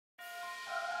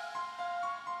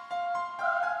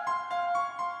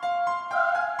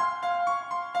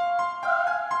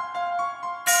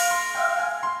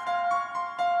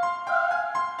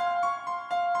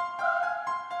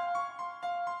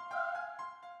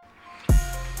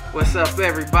What's up,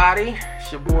 everybody?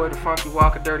 It's your boy, the Funky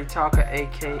Walker, Dirty Talker,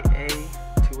 aka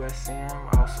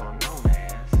 2SM, also known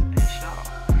as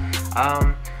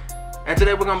Shaw. And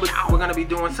today we're gonna be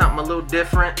doing something a little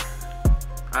different.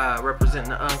 Representing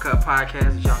the Uncut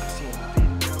Podcast, as y'all can see in the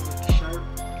video with the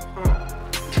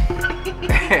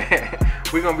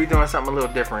shirt. We're gonna be doing something a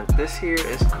little different. This here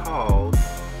is called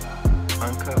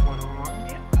Uncut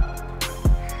 101.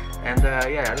 And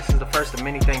this is the first of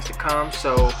many things to come.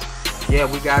 So yeah,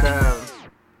 we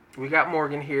got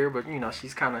Morgan here, but you know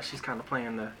she's kind of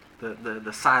playing the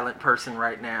silent person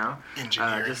right now.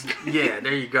 Engineer.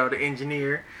 There you go, the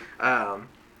engineer. And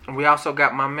we also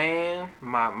got my man,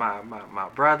 my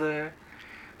brother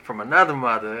from another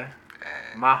mother,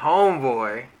 my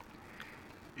homeboy.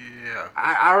 Yeah.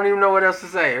 I don't even know what else to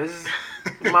say. This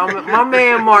is my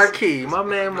man Marquis. My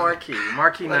man Marquis.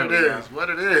 Marquis Nunley. What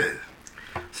it is.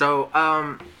 So,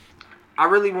 I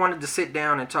really wanted to sit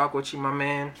down and talk with you, my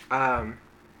man. I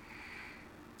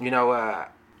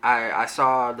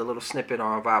saw the little snippet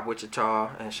on Vibe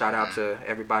Wichita, and shout out to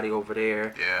everybody over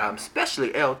there. Yeah. Especially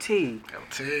LT.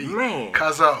 Man.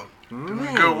 Cuzzo.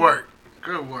 Man. Good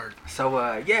work. So,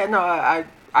 I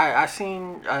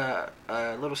seen a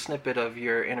little snippet of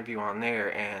your interview on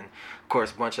there, and of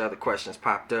course a bunch of other questions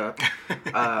popped up.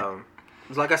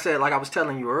 Like I said, like I was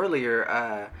telling you earlier,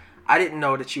 I didn't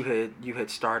know that you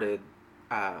had started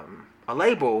a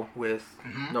label with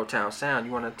No Town Sound.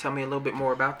 You want to tell me a little bit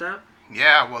more about that?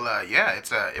 Yeah, well,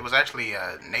 it was actually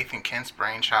Nathan Kent's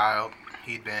brainchild.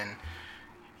 He'd been,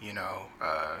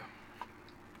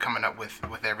 coming up with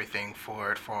everything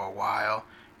for it for a while.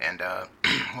 And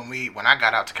when I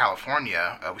got out to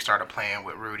California, we started playing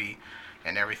with Rudy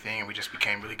and everything, and we just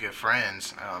became really good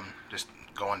friends. Just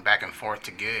going back and forth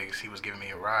to gigs. He was giving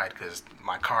me a ride because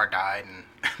my car died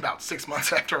about 6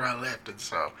 months after I left, and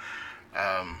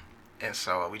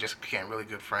so we just became really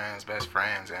good friends, best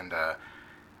friends, and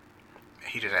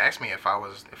he just asked me if I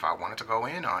wanted to go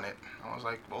in on it. I was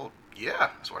like, well, yeah,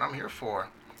 that's what I'm here for.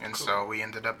 And cool. So we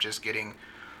ended up just getting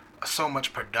so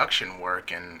much production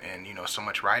work and so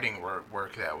much writing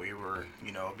work that we were,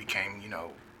 became,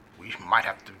 we might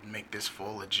have to make this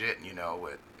full legit,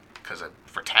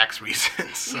 for tax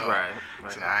reasons. So, right.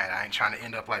 So I ain't trying to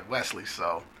end up like Wesley.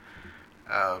 So,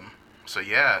 I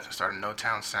started No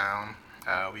Town Sound.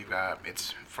 Me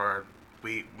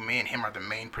and him are the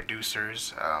main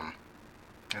producers.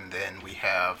 And then we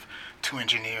have two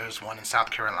engineers, one in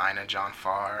South Carolina, John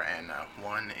Farr, and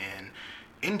one in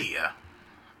India.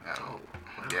 Wow.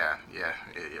 Yeah,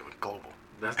 it was global.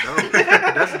 That's dope.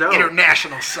 That's dope.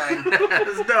 International, son.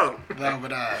 That's dope. No,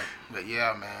 but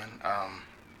yeah, man.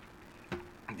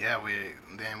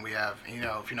 We have,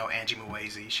 if you know Angie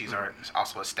Mwezi, she's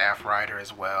also a staff writer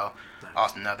as well. Nice.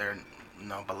 Also another,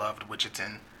 beloved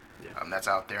Wichitan. Yeah. That's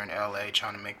out there in LA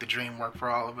trying to make the dream work for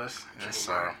all of us. And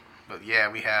so, but yeah,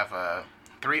 we have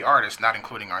 3 artists, not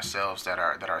including ourselves, that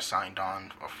are signed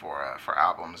on for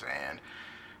albums, and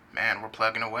man, we're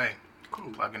plugging away.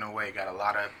 Cool. Plugging away. Got a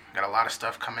lot of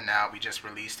stuff coming out. We just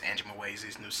released Angie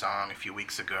Mwezi's new song a few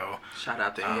weeks ago. Shout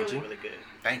out to Angie. Really good.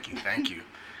 Thank you.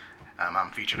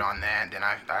 I'm featured on that. And then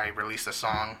I released a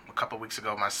song a couple weeks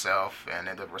ago myself, and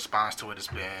the response to it has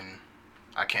been,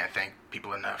 I can't thank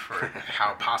people enough for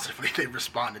how positively they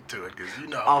responded to it, because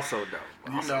also dope.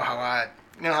 You know how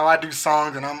I do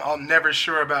songs, and I'm never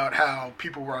sure about how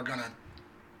people are gonna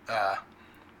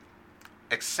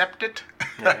accept it,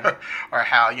 or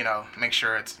how make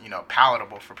sure it's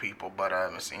palatable for people. But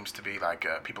it seems to be like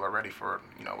people are ready for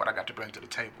what I got to bring to the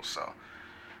table. So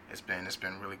it's been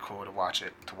really cool to watch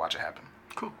it happen.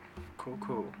 Cool.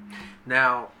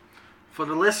 Now, for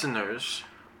the listeners,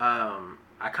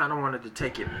 I kind of wanted to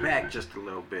take it back just a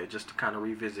little bit, just to kind of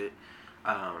revisit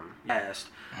past.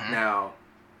 Mm-hmm. Now,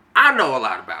 I know a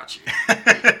lot about you,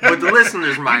 but the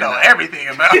listeners might know not. Everything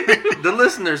about it. The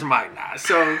listeners might not.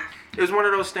 So it was one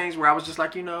of those things where I was just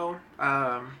like,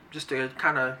 just to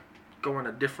kind of go on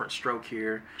a different stroke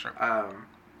here. Sure.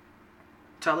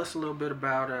 Tell us a little bit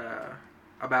about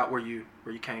where you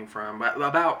came from,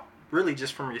 about really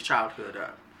just from your childhood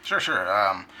up. Sure.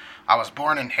 I was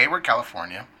born in Hayward,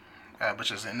 California,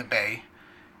 which is in the Bay,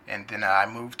 and then I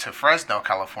moved to Fresno,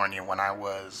 California when I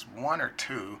was 1 or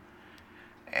 2.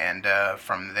 And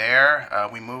from there,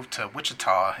 we moved to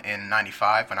Wichita in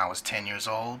 '95 when I was 10 years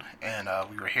old, and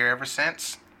we were here ever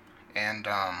since. And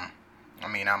I'm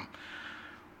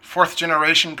 4th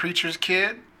generation preacher's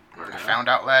kid. I found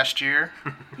out last year.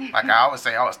 Like I always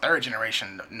say, I was 3rd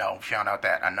generation. No, found out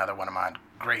that another one of my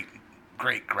great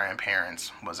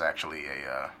grandparents was actually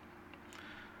a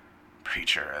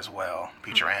preacher as well,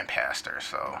 preacher and pastor.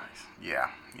 So Nice. yeah,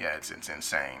 it's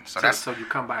insane. So you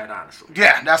come by it honestly.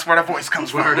 Yeah, that's where the voice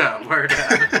comes Word from. Word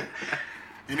up.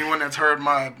 Anyone that's heard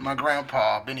my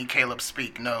grandpa Benny Caleb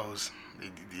speak knows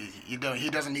he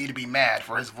doesn't need to be mad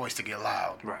for his voice to get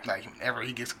loud. Right. Like whenever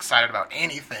he gets excited about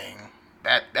anything,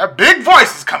 that big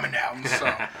voice is coming out.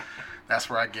 So that's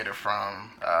where I get it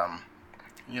from. I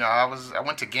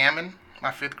went to Gammon my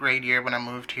 5th grade year when I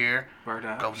moved here. Word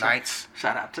up. Go Knights.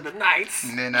 Shout out to the Knights.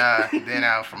 And then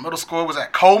from middle school was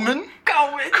at Coleman.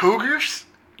 Cougars.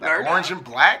 Like orange and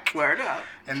black. Word up.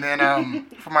 And then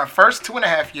for my first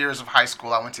 2.5 years of high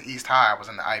school, I went to East High. I was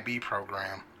in the IB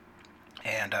program.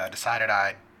 And decided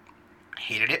I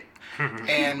hated it.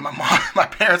 And my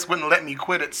parents wouldn't let me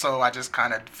quit it, so I just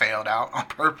kind of failed out on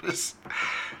purpose.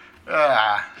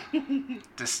 It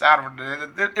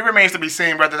remains to be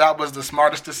seen whether that was the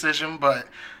smartest decision, but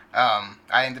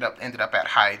I ended up at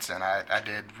Heights, and I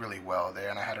did really well there,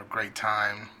 and I had a great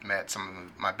time. Met some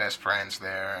of my best friends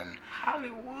there, and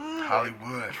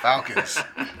Hollywood Falcons.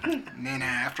 And then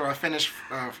after I finished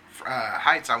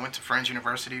Heights, I went to Friends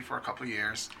University for a couple of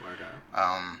years. Word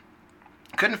up.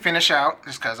 Couldn't finish out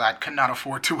just because I could not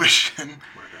afford tuition.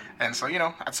 And so,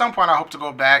 at some point I hope to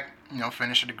go back,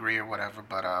 finish a degree or whatever.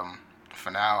 But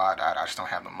for now, I just don't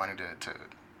have the money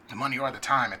the money or the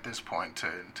time at this point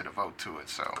to devote to it.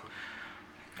 So,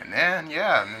 and then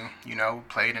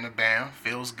played in a band.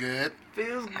 Feels good.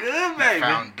 Feels good, baby.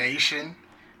 Foundation,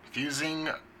 fusing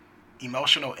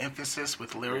emotional emphasis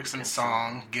with lyrics and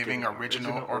song, giving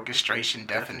original orchestration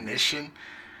definition.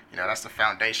 That's the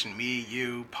foundation. Me,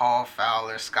 you, Paul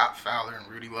Fowler, Scott Fowler, and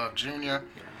Rudy Love Jr.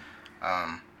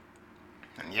 And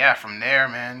from there,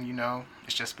 man,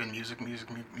 it's just been music.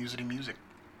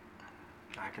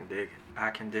 I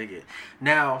can dig it.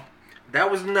 Now, that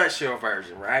was the nutshell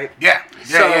version, right? Yeah.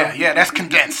 That's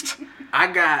condensed.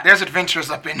 There's adventures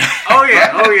up in there. Oh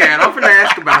yeah. And I'm gonna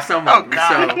ask about some of them.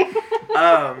 God.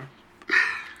 So,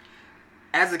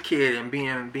 as a kid and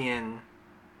being,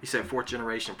 you said 4th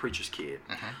generation preacher's kid.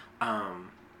 Mm-hmm.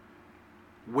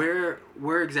 Where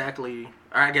exactly?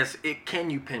 Or I guess can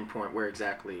you pinpoint where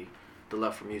exactly the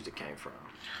love for music came from?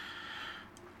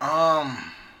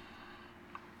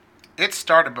 It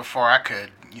started before I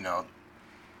could,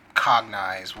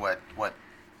 cognize what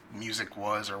music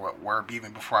was or what word,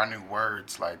 even before I knew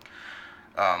words. Like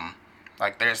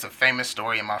there's a famous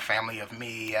story in my family of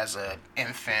me as an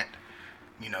infant,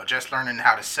 just learning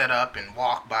how to set up and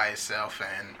walk by itself,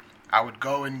 and I would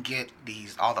go and get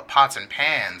all the pots and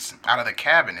pans out of the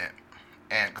cabinet,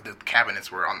 and the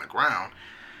cabinets were on the ground,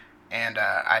 and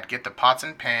I'd get the pots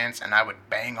and pans and I would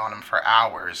bang on them for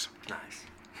hours. Nice.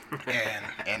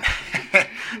 and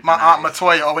my Aunt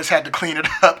Matoya always had to clean it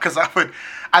up because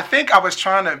I think I was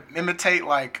trying to imitate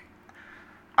like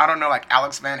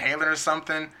Alex Van Halen or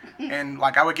something, and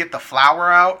like I would get the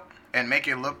flour out and make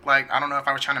it look like, I don't know if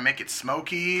I was trying to make it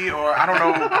smoky or I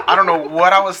don't know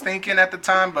what I was thinking at the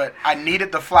time, but I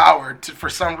needed the flour for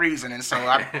some reason, and so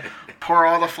I pour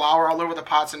all the flour all over the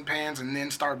pots and pans and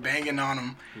then start banging on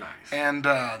them. Nice. And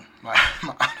my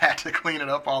aunt had to clean it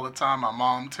up all the time, my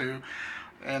mom too.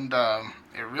 And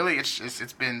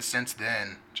it's been since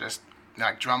then. Just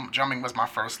like drumming was my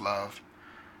first love.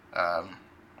 I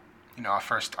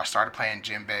started playing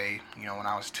djembe, when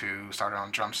I was 2. Started on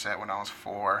drum set when I was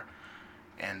 4,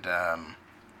 and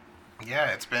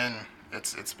it's been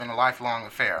a lifelong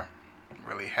affair. It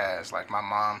really has. Like my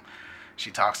mom,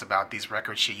 she talks about these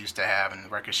records she used to have and the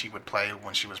records she would play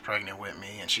when she was pregnant with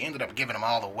me, and she ended up giving them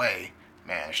all away.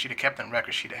 Man, if she'd have kept them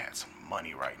records, she'd have had some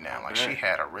money right now. Like, she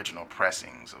had original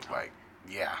pressings of, like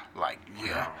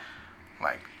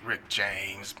Rick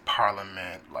James,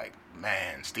 Parliament,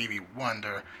 Stevie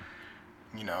Wonder,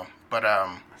 but,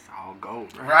 That's all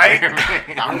gold. Right?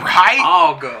 Right?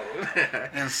 All gold.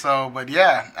 And so, but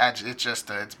yeah,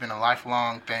 it's been a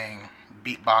lifelong thing.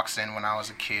 Beatboxing when I was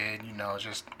a kid,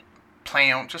 just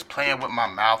playing with my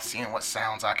mouth, seeing what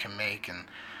sounds I can make and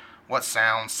what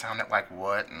sounds sounded like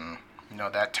what, and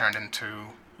that turned into,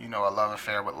 a love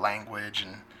affair with language,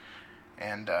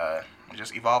 and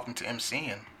just evolved into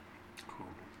MCing. Cool.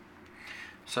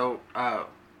 So,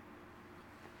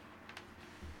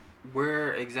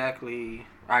 where exactly,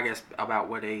 I guess, about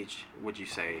what age would you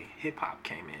say hip-hop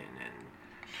came in and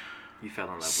you fell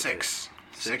in love with it?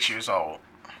 6 years old.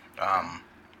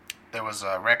 There was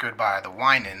a record by the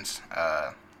Winans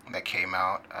that came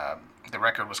out. The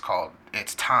record was called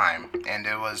It's Time, and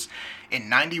it was in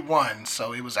 91,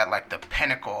 so it was at like the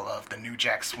pinnacle of the New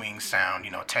Jack Swing sound,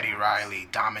 Teddy Riley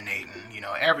dominating,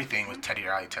 everything was Teddy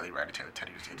Riley.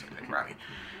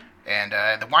 And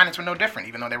the Winans were no different,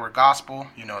 even though they were gospel,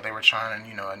 they were trying,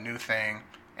 a new thing,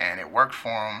 and it worked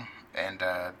for him. And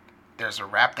there's a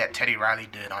rap that Teddy Riley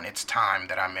did on It's Time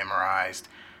that I memorized.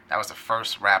 That was the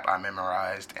first rap I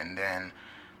memorized. And then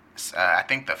I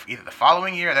think either the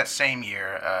following year or that same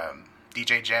year,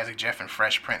 DJ Jazzy Jeff and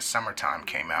Fresh Prince Summertime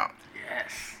came out.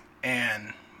 Yes.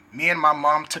 And me and my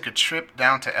mom took a trip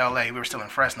down to L.A. We were still in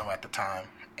Fresno at the time.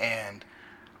 And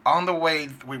on the way,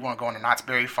 we weren't going to Knott's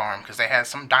Berry Farm because they had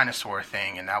some dinosaur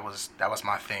thing, and that was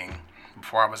my thing.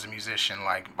 Before I was a musician,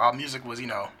 like, while music was,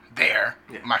 there,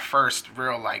 my first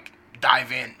real, like,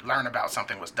 dive in, learn about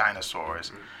something was dinosaurs.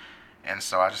 Mm-hmm. And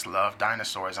so I just loved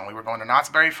dinosaurs. And we were going to Knott's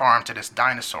Berry Farm to this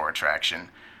dinosaur attraction.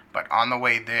 But on the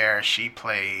way there, she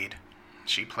played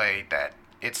that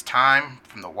It's Time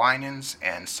from the Winans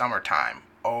and Summertime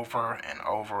over and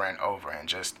over and over. And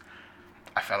just,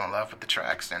 I fell in love with the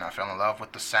tracks, and I fell in love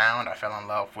with the sound. I fell in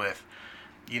love with,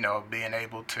 being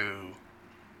able to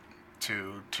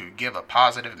give a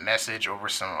positive message over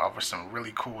some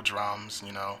really cool drums,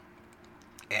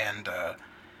 and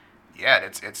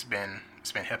it's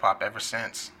been hip hop ever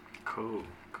since. Cool.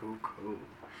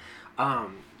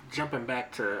 Jumping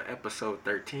back to episode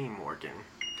 13, Morgan,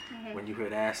 when you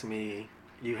had asked me,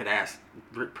 you had asked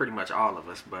pretty much all of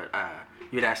us, but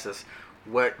you had asked us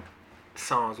what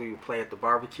songs we would play at the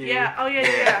barbecue. Yeah. Oh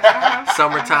yeah. Uh-huh.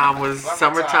 Summertime was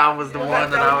the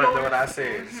one that I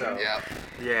said. Mm-hmm. So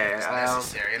yeah, it's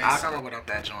necessary. And it's summer without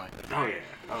that joint. Oh yeah.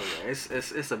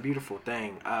 It's a beautiful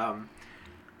thing.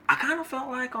 I kind of felt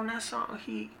like on that song,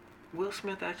 Will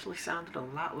Smith actually sounded a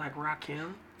lot like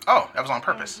Rakim. Oh, that was on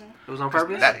purpose. Mm-hmm. It was on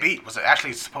purpose? That beat was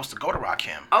actually supposed to go to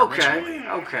Rakim originally.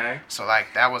 Okay. So like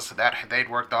they'd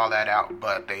worked all that out,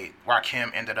 but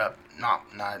Rakim ended up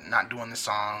not doing the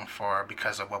song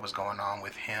because of what was going on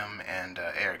with him and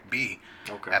Eric B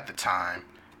at the time,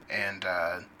 and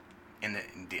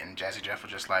Jazzy Jeff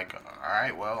was just like, all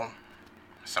right, well,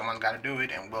 someone's got to do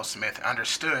it, and Will Smith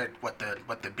understood what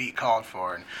the beat called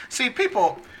for. And see,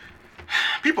 people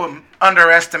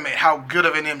underestimate how good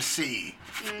of an MC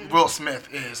Will Smith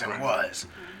is and was.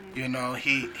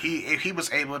 He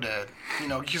was able to,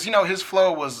 because his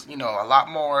flow was, a lot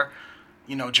more,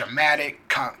 dramatic,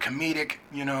 comedic,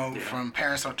 from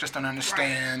Parents Just Don't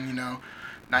Understand,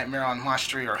 Nightmare on My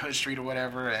Street or Hood Street or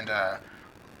whatever, and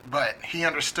but he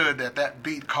understood that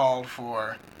beat called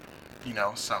for,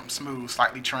 something smooth,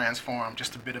 slightly transformed,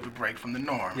 just a bit of a break from the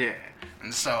norm. Yeah.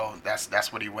 And so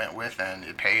that's what he went with, and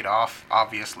it paid off.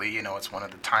 Obviously, it's one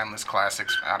of the timeless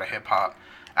classics out of hip hop,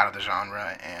 out of the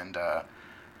genre, and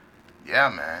yeah,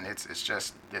 man, it's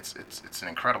an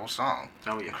incredible song.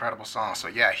 Oh yeah, incredible song. So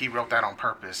yeah, he wrote that on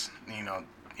purpose,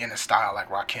 in a style like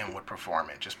Rakim would perform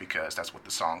it, just because that's what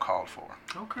the song called for.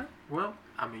 Okay, well,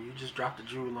 I mean, you just dropped the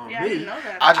jewel on me. I didn't know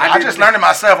that. I just learned it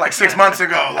myself like 6 months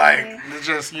ago. Like, it's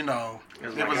just,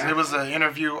 it was an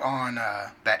interview on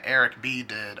that Eric B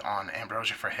did on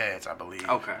Ambrosia for Heads, I believe.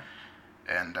 Okay.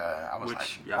 And I was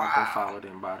y'all wow. can follow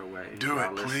them, by the way. Do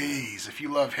it, please. If you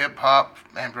love hip hop,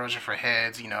 Ambrosia for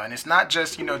Heads, and it's not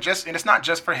just, and it's not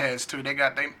just for heads too.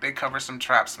 They cover some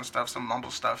traps and stuff, some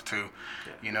mumble stuff too.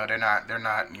 Yeah. They're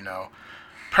not,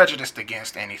 prejudiced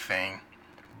against anything.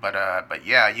 But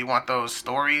yeah, you want those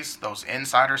stories, those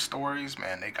insider stories,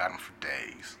 man, they got them for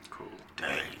days. Cool.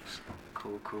 Days.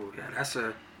 Cool.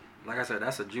 Yeah, like I said,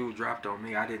 that's a jewel dropped on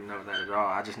me. I didn't know that at all.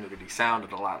 I just knew that he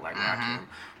sounded a lot like Rakim.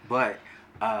 But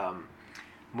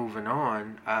moving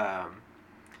on,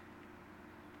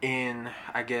 in,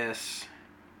 I guess,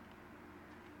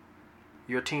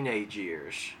 your teenage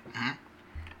years,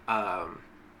 how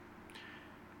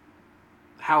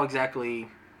exactly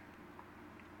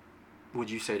would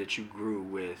you say that you grew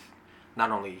with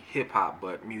not only hip-hop,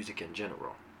 but music in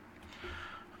general?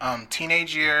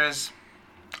 Teenage years,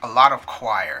 a lot of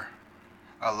choir.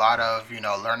 A lot of,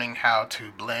 learning how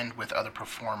to blend with other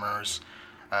performers,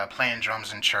 playing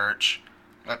drums in church,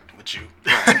 with you.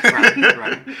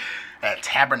 Right. At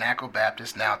Tabernacle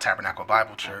Baptist, now Tabernacle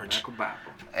Bible Church. Tabernacle Bible.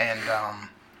 And,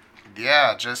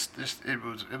 yeah, just it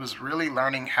was really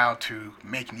learning how to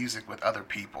make music with other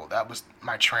people. That was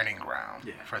my training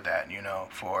ground for that,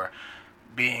 for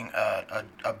being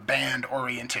a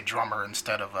band-oriented drummer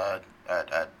instead of a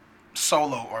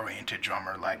solo-oriented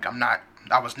drummer. Like,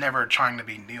 I was never trying to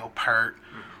be Neil Peart,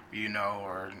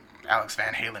 or Alex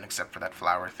Van Halen, except for that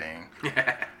flower thing.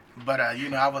 But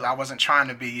I wasn't trying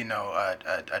to be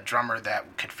a drummer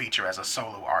that could feature as a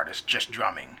solo artist, just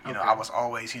drumming. I was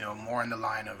always more in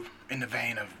the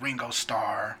vein of Ringo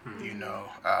Starr,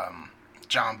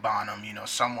 John Bonham,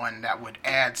 someone that would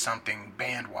add something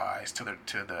band wise to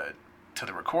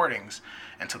the recordings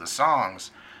and to the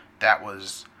songs that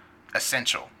was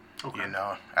essential. Okay. You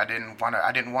know, I didn't want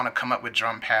to come up with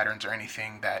drum patterns or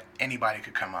anything that anybody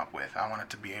could come up with. I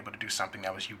wanted to be able to do something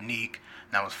that was unique,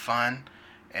 that was fun,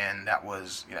 and that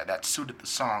was, that suited the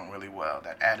song really well,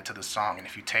 that added to the song. And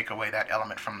if you take away that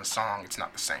element from the song, it's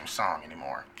not the same song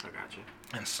anymore. I got you.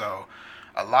 And so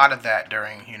a lot of that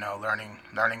during,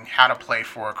 learning how to play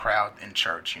for a crowd in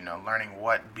church, learning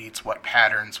what beats, what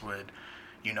patterns would,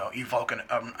 evoke an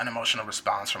emotional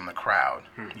response from the crowd.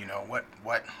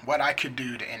 What I could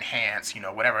do to enhance,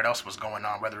 whatever else was going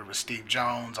on, whether it was Steve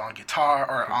Jones on guitar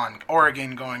or on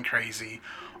organ going crazy,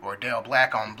 or Dale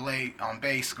Black on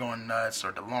bass going nuts,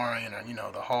 or DeLorean,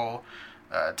 or the whole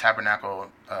Tabernacle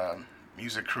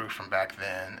music crew from back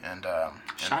then. And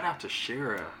shout out to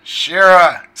Shira.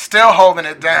 Shira, still holding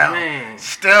it down. Man,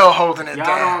 still holding it y'all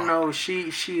down. Y'all don't know,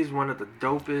 she is one of the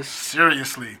dopest.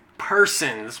 Seriously.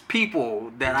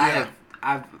 People that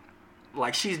I've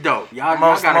like, she's dope. Y'all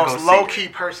most gotta go see low key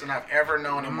person I've ever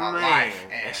known in my Man, life,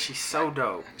 and she's so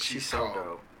dope. She's so cold.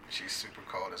 dope. She's super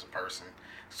cold as a person,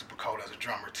 super cold as a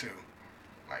drummer too.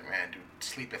 Like, man, dude,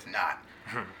 sleepeth not.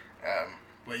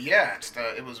 But yeah,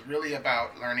 it was really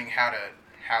about learning how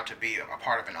to be a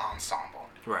part of an ensemble.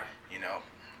 Right.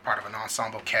 Part of an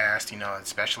ensemble cast,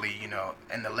 especially,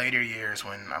 in the later years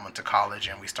when I went to college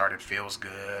and we started Feels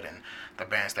Good and the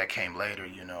bands that came later,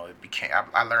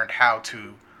 I learned how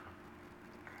to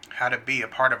be a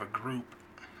part of a group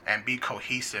and be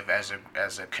cohesive as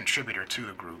a contributor to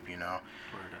the group, Right.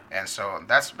 And so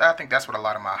I think that's what a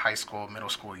lot of my high school, middle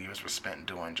school years were spent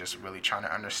doing, just really trying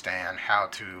to understand how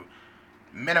to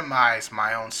minimize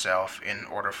my own self in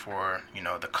order for,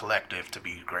 the collective to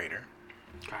be greater.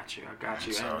 I got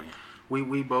you. So,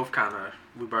 and we both kind of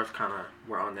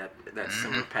were on that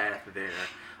similar path there,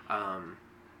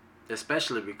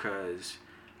 especially because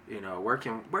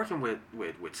working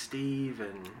with Steve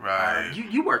and right.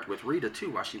 You worked with Rita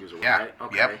too while she was away, yeah. right?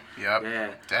 Okay. Yep.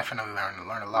 Yeah. Definitely learned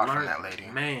a lot from that lady.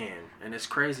 Man, and it's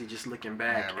crazy just looking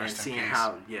back and seeing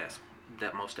how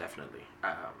that most definitely.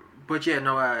 But yeah,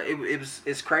 no,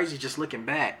 it's crazy just looking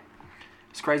back.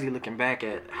 It's crazy looking back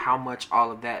at how much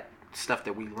all of that stuff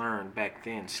that we learned back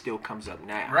then still comes up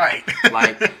now. Right.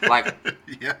 Like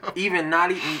yep.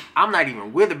 I'm not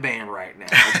even with a band right now,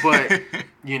 but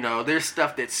there's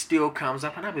stuff that still comes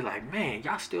up and I'll be like, man,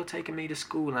 y'all still taking me to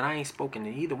school and I ain't spoken to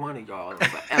either one of y'all in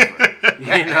forever.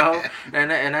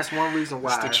 And that's one reason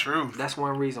why. It's the truth. That's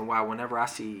one reason why whenever I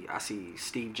see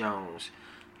Steve Jones,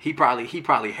 he probably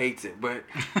hates it, but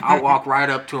I'll walk right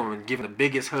up to him and give him the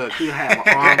biggest hug. He'll have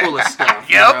an arm full of stuff,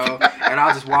 and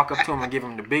I'll just walk up to him and give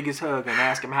him the biggest hug and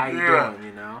ask him how you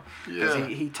doing, because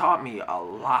he taught me a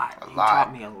lot.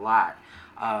 Taught me a lot.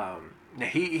 Now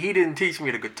he didn't teach me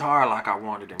the guitar like I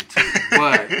wanted him to,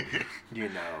 but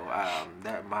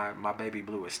that my baby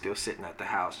Blue is still sitting at the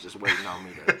house just waiting on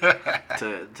me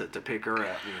to pick her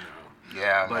up,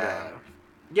 Yeah, but man.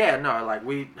 Yeah, no, like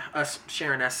us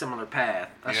sharing that similar path.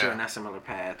 Sharing that similar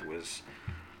path was,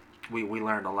 we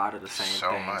learned a lot of the same things.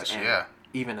 So much, and yeah.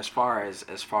 Even as far as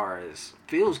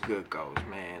Feels Good goes,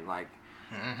 man, like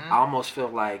I almost feel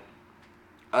like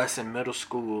us in middle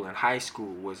school and high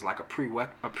school was like a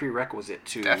prerequisite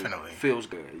to Definitely. Feels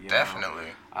Good.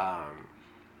 Definitely.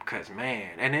 Because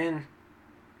man, and then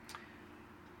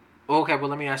okay, well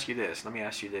let me ask you this.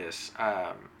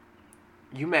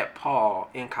 You met Paul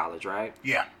in college, right?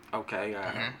 Yeah. Okay.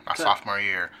 My sophomore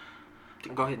year.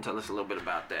 Go ahead and tell us a little bit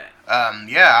about that.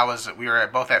 We were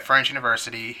both at Friends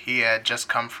University. He had just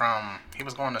come from, he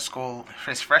was going to school,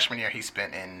 his freshman year he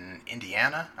spent in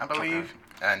Indiana, I believe.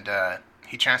 Okay. And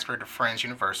he transferred to Friends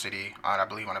University on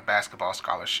a basketball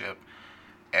scholarship.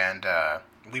 And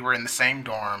we were in the same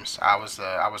dorms. I was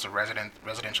a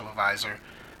residential advisor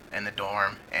in the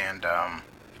dorm. And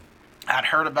I'd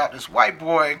heard about this white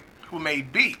boy who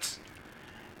made beats,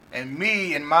 and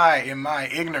me in my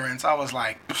ignorance, I was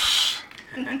like,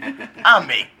 I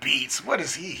make beats. What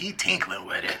is he tinkling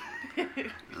with it?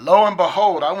 Lo and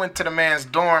behold, I went to the man's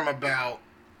dorm about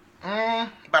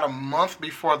a month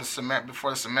before the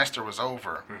semester was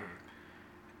over,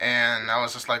 and I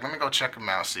was just like, let me go check him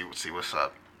out, see what's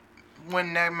up. When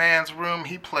in that man's room,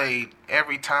 he played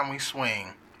Every Time We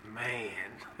Swing. Man.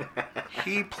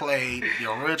 He played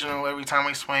the original Every Time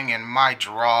We Swing, and my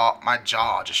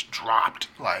jaw just dropped.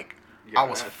 Like, I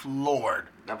was floored.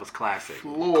 That was classic.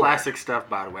 Floored. Classic stuff,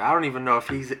 by the way. I don't even know if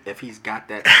he's got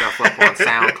that stuff up on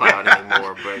SoundCloud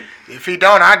anymore, but if he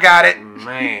don't, I got it.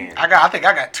 Man, I think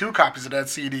I got 2 copies of that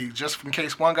CD just in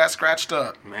case one got scratched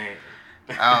up. Man.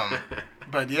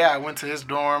 But yeah, I went to his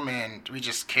dorm and we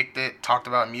just kicked it, talked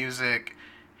about music.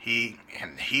 He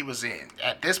was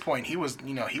at this point he was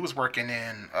working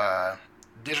in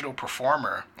digital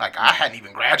performer. Like, I hadn't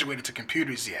even graduated to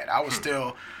computers yet. I was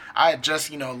still, I had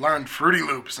just, learned Fruity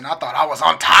Loops, and I thought I was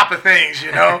on top of things,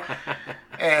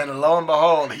 And lo and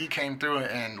behold, he came through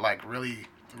and like really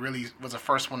was the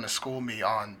first one to school me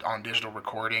on digital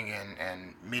recording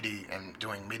and MIDI and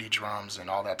doing MIDI drums and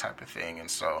all that type of thing.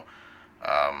 And so,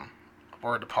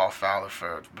 word to Paul Fowler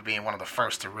for being one of the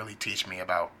first to really teach me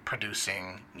about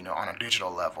producing, on a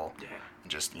digital level. Yeah.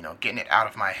 And just, getting it out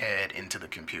of my head into the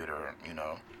computer,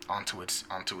 onto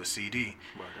a CD.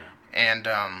 Well done. And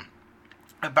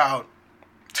about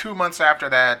 2 months after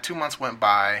that, 2 months went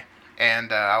by,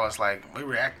 and I was like, we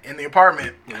were in the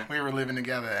apartment. Yeah. We were living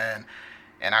together,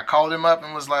 and I called him up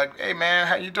and was like, hey, man,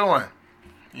 how you doing?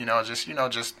 I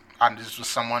just was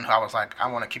someone who I was like,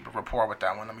 I want to keep a rapport with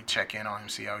that one. Let me check in on him,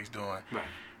 see how he's doing. Right.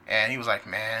 And he was like,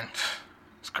 man,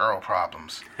 it's girl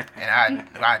problems. And I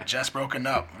had just broken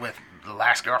up with the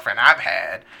last girlfriend I've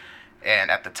had, and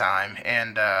at the time,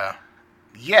 and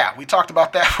we talked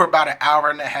about that for about an hour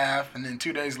and a half, and then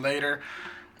 2 days later,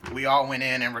 we all went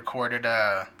in and recorded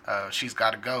She's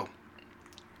Gotta Go.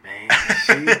 Man,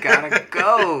 She's Gotta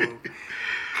Go.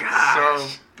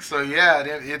 Gosh. So yeah,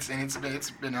 it's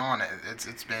been on it. It's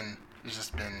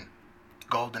just been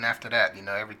golden after that.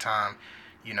 Every time,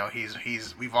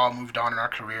 we've all moved on in our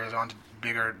careers on to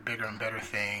bigger and better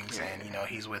things, yeah. And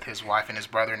he's with his wife and his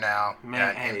brother now.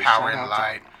 Man, hey, Empowering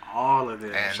Light. All of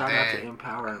them. And shout out to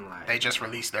Empowering Light. They just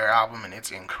released their album and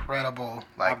it's incredible.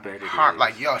 Like, I bet it is.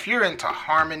 If you're into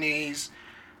harmonies,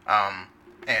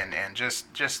 and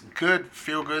just good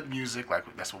feel good music, like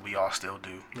that's what we all still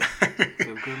do.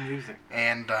 Feel good music.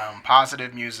 And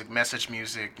positive music, message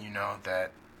music,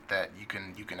 that you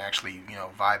can actually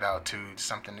vibe out to.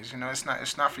 Something is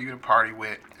it's not for you to party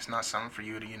with. It's not something for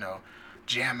you to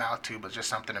jam out to, but just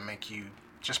something to make you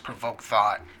just provoke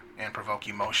thought and provoke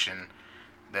emotion.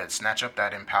 That snatch up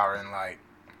that empowering light.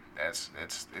 It's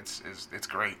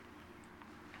great.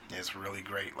 It's really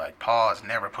great. Like, Paul has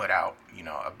never put out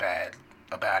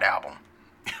a bad album,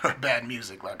 bad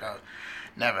music, like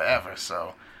never ever.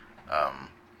 So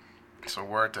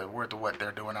word to what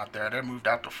they're doing out there. They moved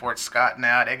out to Fort Scott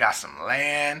now. They got some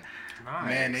land. Nice.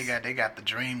 Man, they got the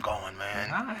dream going, man.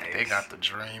 Nice. They got the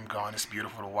dream going. It's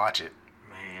beautiful to watch it.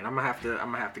 Man, I'm gonna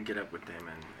have to get up with them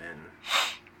and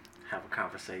have a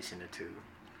conversation or two.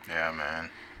 Yeah,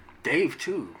 man. Dave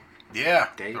too. Yeah,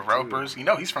 Dave the Ropers.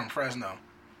 too. He's from Fresno.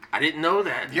 I didn't know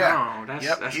that. Yeah. No, that's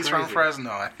he's crazy. from Fresno.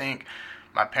 I think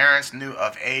my parents knew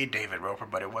of a David Roper,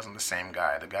 but it wasn't the same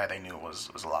guy. The guy they knew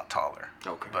was a lot taller.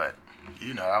 Okay. But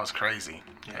that was crazy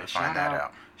to find that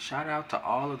out. Shout out to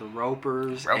all of the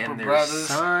Ropers Roper and their brothers.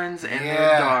 sons and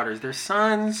their daughters. Their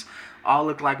sons all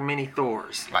look like mini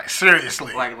Thors. Like,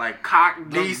 seriously. Like cock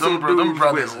decent dudes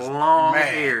with long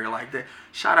hair. Like that.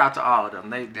 Shout out to all of them.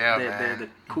 They're the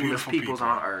coolest people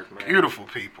on earth, man. Beautiful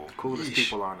people. Coolest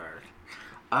people on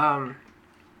earth.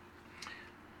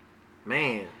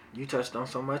 Man, you touched on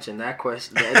so much in that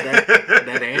question,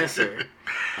 that answer.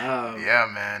 Yeah,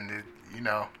 man.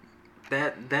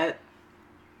 That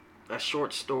a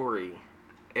short story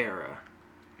era.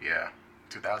 Yeah,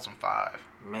 2005.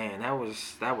 Man, that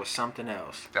was something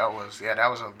else. That was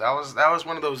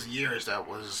one of those years that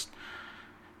was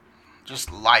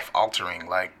just life altering.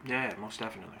 Like, yeah, most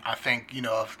definitely. I think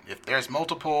if there's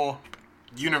multiple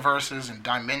universes and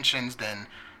dimensions, then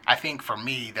I think for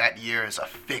me that year is a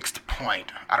fixed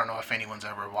point. I don't know if anyone's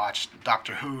ever watched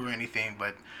Doctor Who or anything,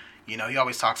 but he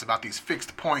always talks about these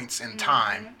fixed points in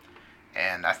time.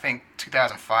 And I think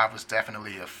 2005 was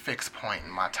definitely a fixed point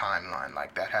in my timeline.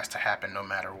 Like, that has to happen no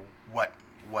matter what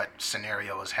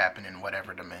scenario is happening in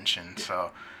whatever dimension. Yeah.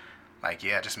 So,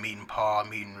 just meeting Paul,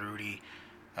 meeting Rudy,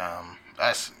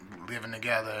 us living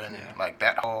together, and like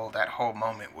that whole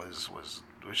moment was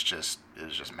just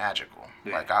magical.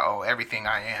 Yeah. Like, I owe everything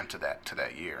I am to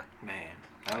that year. Man,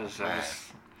 that was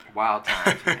wild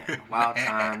times, man. Wild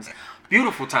times.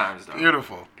 Beautiful times, though.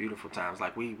 Beautiful times.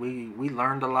 Like, we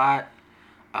learned a lot.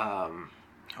 That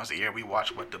was a year we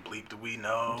watched What the Bleep Do We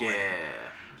Know?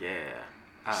 Yeah.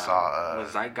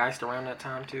 Was Zeitgeist around that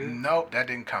time, too? Nope, that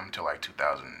didn't come until,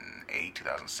 2008,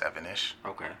 2007-ish.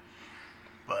 Okay.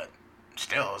 But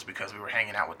still, it was because we were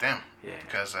hanging out with them. Yeah.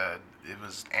 Because it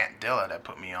was Aunt Dilla that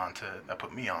put me onto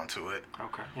it.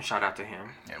 Okay. And shout out to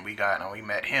him. And we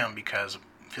met him because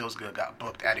Feels Good got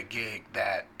booked at a gig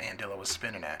that Aunt Dilla was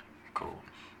spinning at. Cool.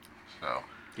 So.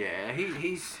 Yeah,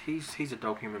 he's a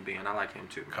dope human being. I like him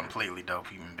too. Man. Completely dope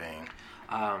human being.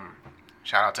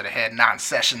 Shout out to the Head Nine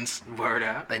Sessions. Word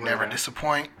up. They never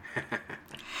disappoint.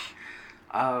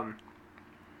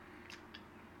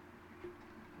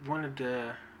 Wanted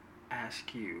to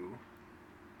ask you,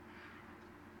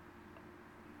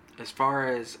 as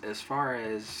far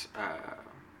as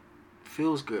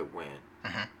Feels Good went,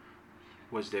 Mm-hmm.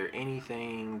 was there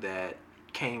anything that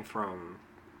came from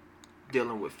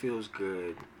dealing with Feels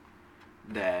Good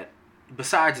that,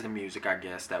 besides the music, I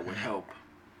guess, that would help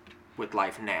with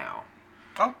life now?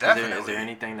 Oh, definitely. Is there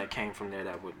anything that came from there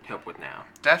that would help with now?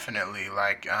 Definitely,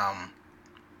 like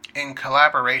in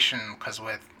collaboration, because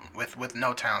with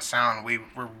No Town Sound, we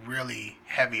were really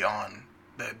heavy on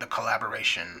the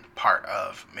collaboration part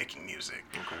of making music.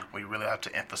 Okay. We really have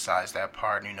to emphasize that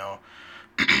part.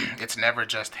 It's never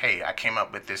just, hey, I came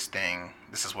up with this thing,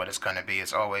 this is what it's going to be.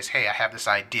 It's always, hey, I have this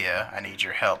idea, I need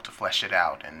your help to flesh it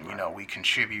out. And we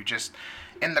contribute just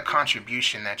in the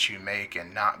contribution that you make,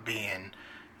 and not being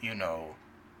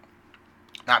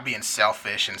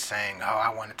selfish and saying, oh,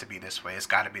 I want it to be this way, it's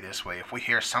got to be this way. If we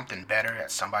hear something better that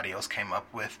somebody else came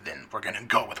up with, then we're going to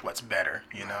go with what's better.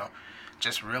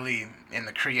 Just really in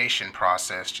the creation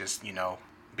process, just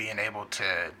being able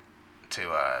to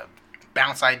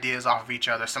bounce ideas off of each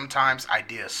other. Sometimes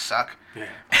ideas suck. Yeah.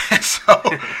 So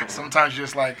sometimes you're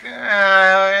just like,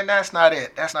 and that's not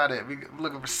it. We're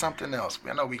looking for something else.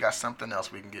 I know we got something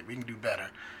else we can do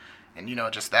better. And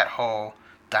just that whole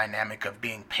dynamic of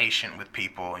being patient with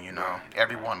people.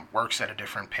 Everyone works at a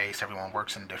different pace. Everyone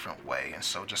works in a different way. And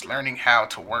so just learning how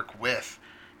to work with,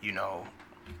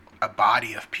 a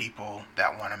body of people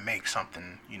that want to make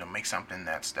something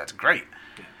that's great.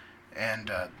 Yeah.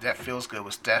 And that Feels Good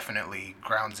was definitely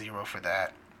ground zero for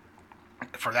that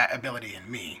ability in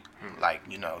me. Like,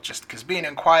 just because being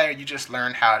in choir, you just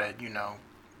learn how to,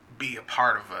 be a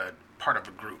part of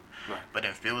a group. Right. But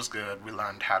in Feels Good, we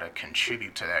learned how to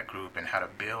contribute to that group and how to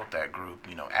build that group,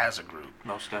 as a group.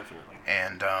 Most definitely.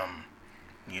 And,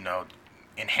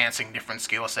 enhancing different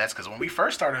skill sets. Because when we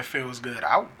first started Feels Good,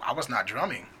 I was not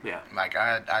drumming. Yeah. Like,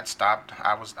 I'd stopped.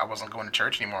 I wasn't going to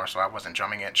church anymore, so I wasn't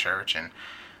drumming at church. And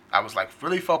I was like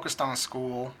really focused on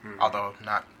school, although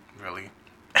not really,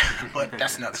 but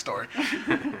that's another story.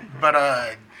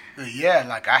 But yeah,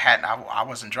 like I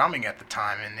wasn't drumming at the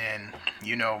time, and then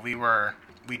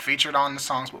we'd featured on the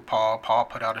songs with Paul. Paul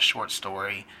put out a short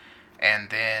story, and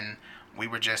then we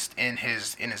were just in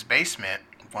his basement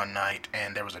one night,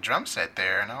 and there was a drum set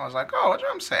there, and I was like, oh, a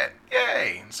drum set,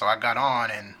 yay! And so I got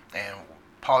on, and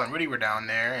Paul and Rudy were down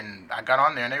there, and I got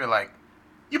on there, and they were like,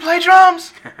 you play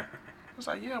drums? I was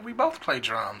like, yeah, we both play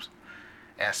drums.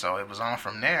 And so it was on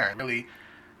from there. Really,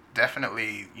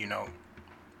 definitely,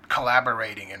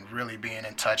 collaborating and really being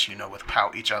in touch, with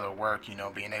how each other work,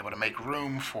 being able to make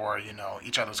room for,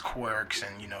 each other's quirks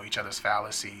and, each other's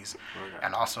fallacies. Okay.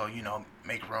 And also,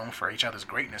 make room for each other's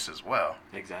greatness as well.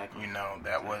 Exactly.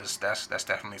 That's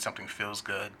definitely something Feels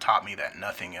Good taught me that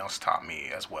nothing else taught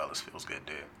me as well as Feels Good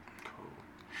did. Cool.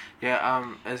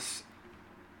 Yeah, as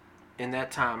in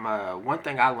that time, one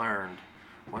thing I learned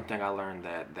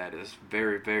that is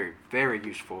very, very, very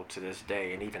useful to this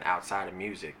day, and even outside of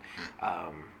music,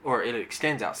 or it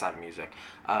extends outside of music,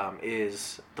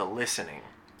 is the listening.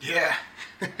 Yeah.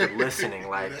 The listening,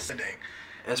 like listening.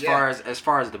 As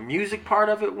far as the music part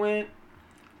of it went,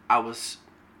 I was,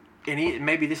 and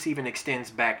maybe this even extends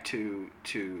back to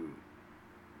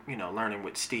learning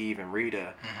with Steve and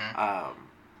Rita.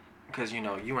 Because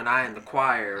you and I in the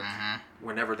choir,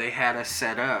 whenever they had us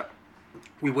set up,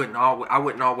 I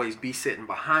wouldn't always be sitting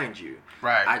behind you.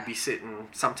 Right. I'd be sitting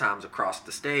sometimes across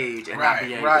the stage, and right, I'd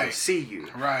be able right. to see you.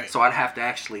 Right. So I'd have to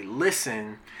actually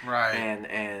listen. Right.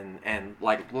 And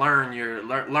like learn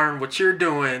what you're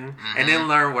doing, and then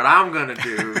learn what I'm gonna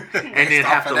do, and then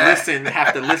have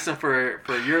to listen for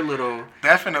your little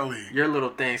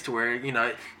things to where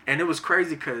And it was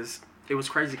crazy because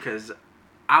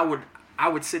I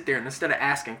would sit there, and instead of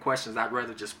asking questions, I'd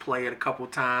rather just play it a couple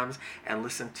times and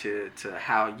listen to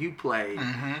how you played,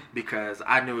 because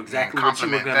I knew exactly what you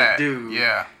were gonna do.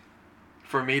 Yeah.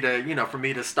 For me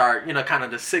to start, kind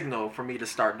of the signal for me to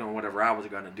start doing whatever I was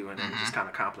gonna do, and then just kind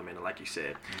of compliment it, like you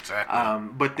said. Exactly.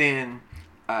 But then,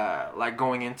 like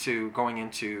going into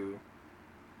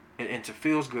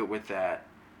Feels Good with that,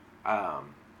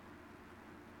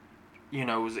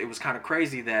 it was kind of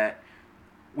crazy that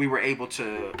we were able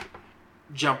to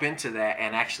jump into that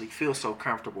and actually feel so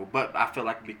comfortable. But I feel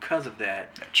like because of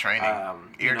that training,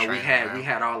 training, we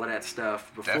had all of that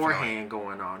stuff beforehand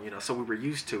going on, so we were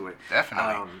used to it.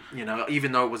 Definitely.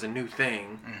 Even though it was a new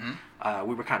thing,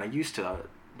 we were kind of used to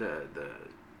the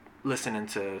listening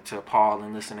to Paul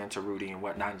and listening to Rudy and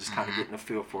whatnot, and just kind of getting a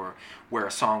feel for where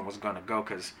a song was going to go.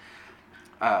 Because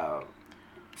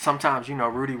sometimes,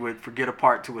 Rudy would forget a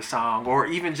part to a song or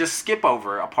even just skip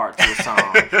over a part to a song.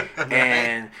 Right.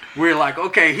 And we're like,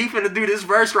 okay, he finna do this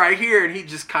verse right here. And he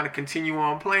just kind of continue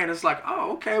on playing. It's like,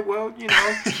 oh, okay, well, Yep.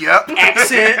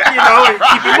 accent, and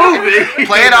keep it moving.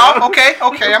 Play it off. Okay.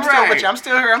 I'm still with you. I'm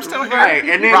still here. Right.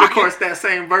 And then, Rock of course, that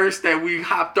same verse that we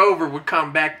hopped over would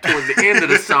come back towards the end of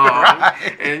the song.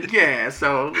 Right. And yeah,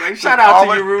 so shout out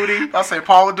to you, Rudy. I'll say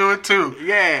Paul would do it too.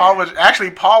 Yeah. Paul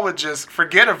would just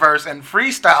forget a verse and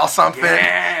freestyle something,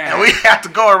 Yeah. and we have to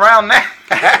go around that.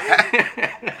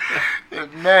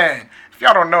 Man, if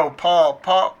y'all don't know, Paul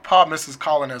misses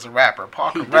calling as a rapper.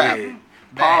 Paul can rap. Did. Man.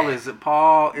 Paul is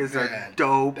Man, a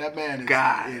dope that man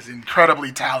guy. is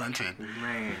incredibly talented.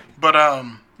 Man. But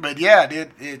yeah,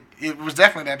 it was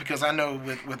definitely that, because I know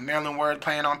with Marilyn Word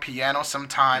playing on piano,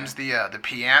 sometimes the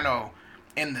piano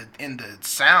in the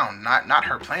sound, not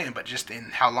her playing, but just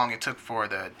in how long it took for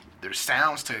the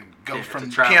sounds to go from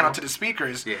the piano to the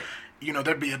speakers. Yeah.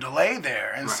 There'd be a delay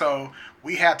there, and Right. so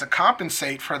we had to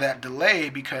compensate for that delay,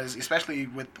 because especially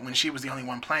when she was the only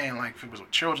one playing, like if it was with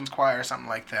children's choir or something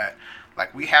like that,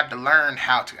 like we had to learn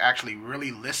how to actually really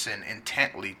listen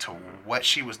intently to what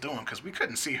she was doing, because we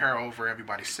couldn't see her over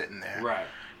everybody sitting there. Right.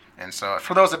 And so,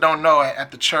 for those that don't know,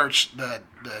 at the church, the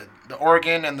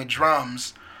organ and the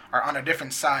drums are on a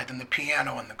different side than the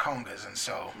piano and the congas. And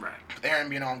so, Right. with Aaron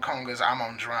being on congas, I'm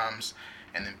on drums,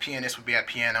 and then pianist would be at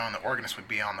piano, and the organist would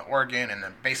be on the organ, and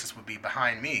the bassist would be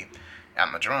behind me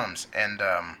on the drums. And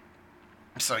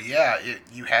so yeah,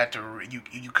 you had to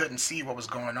you couldn't see what was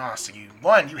going on. So you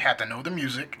had to know the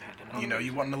music. You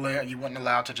wasn't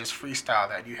allowed to just freestyle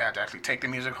that. You had to actually take the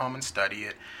music home and study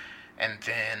it, and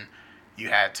then you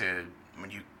had to,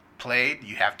 when you played,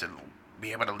 you have to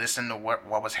be able to listen to what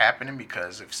was happening,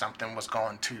 because if something was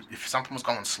going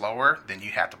slower, then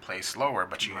you had to play slower,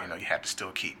 but you had to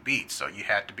still keep beats. So you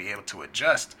had to be able to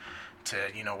adjust to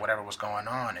whatever was going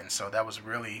on. And so that was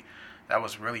really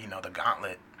the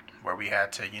gauntlet, where we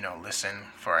had to listen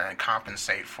for and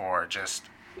compensate for just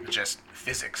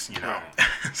physics. Right.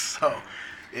 So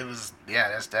it was, yeah,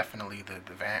 that's definitely the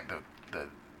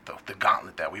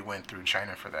gauntlet that we went through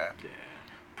training for that. Yeah.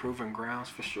 Proving grounds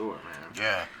for sure, man.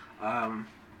 Yeah.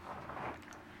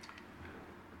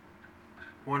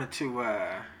 Wanted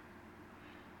to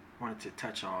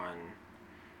touch on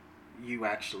you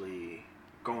actually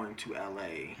going to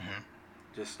LA. Mm-hmm.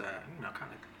 Just kind of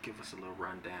give us a little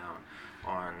rundown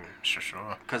on.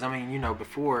 Sure. Because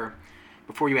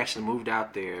before you actually moved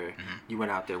out there, mm-hmm. you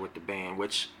went out there with the band,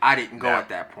 which I didn't go at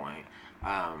that point.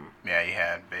 Yeah, you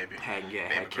had baby. Had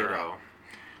baby kiddo. girl.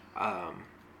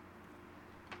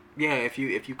 Yeah, if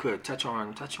you could touch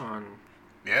on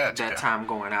that time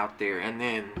going out there, and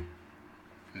then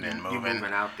moving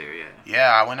out there.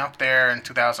 Yeah, I went out there in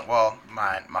 2000. Well,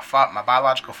 my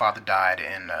biological father died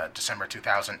in December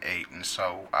 2008, and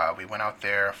so we went out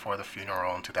there for the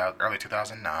funeral in early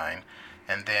 2009,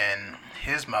 and then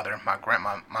his mother, my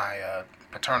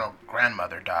paternal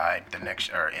grandmother, died in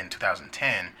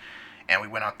 2010, and we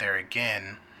went out there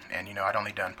again, and I'd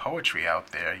only done poetry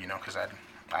out there, because I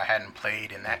hadn't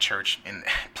played in that church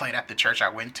played at the church I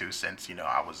went to since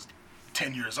I was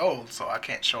 10 years old, so I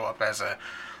can't show up as a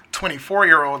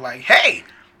 24-year-old like, hey,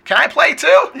 can I play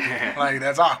too? Like,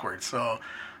 that's awkward. So,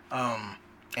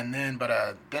 and then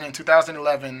in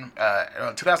 2011,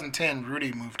 2010,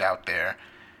 Rudy moved out there,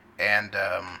 and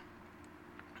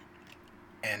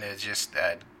it's just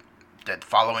that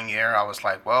following year, I was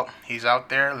like, well, he's out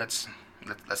there. Let's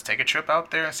take a trip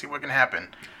out there and see what can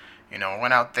happen.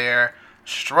 Went out there,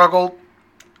 struggled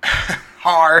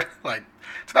hard. Like,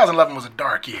 2011 was a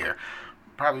dark year.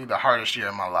 Probably the hardest year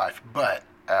of my life, but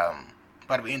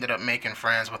we ended up making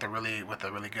friends with a really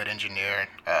good engineer,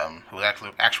 whose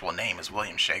actual name is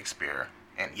William Shakespeare,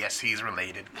 and yes, he's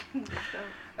related.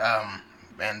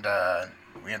 And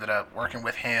we ended up working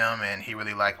with him, and he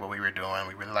really liked what we were doing.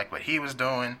 We really liked what he was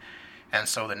doing, and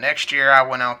so the next year I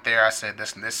went out there. I said,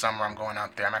 this summer I'm going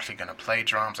out there. I'm actually going to play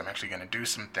drums. I'm actually going to do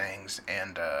some things,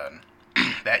 and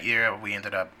that year I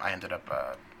ended up.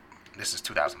 This is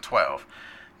 2012.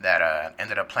 That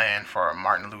ended up playing for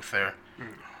Martin Luther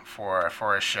for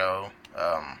a show,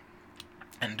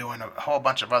 and doing a whole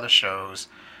bunch of other shows,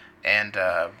 and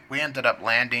we ended up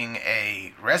landing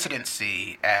a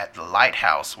residency at the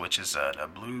Lighthouse, which is a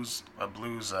blues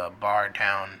bar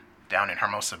down in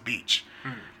Hermosa Beach,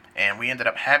 and we ended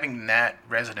up having that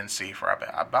residency for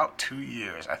about 2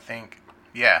 years, I think.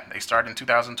 Yeah, they started in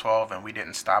 2012, and we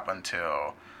didn't stop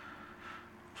until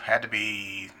had to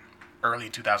be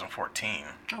early 2014.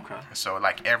 Okay. So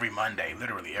like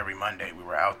literally every Monday we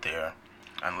were out there,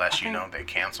 unless they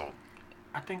canceled.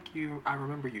 I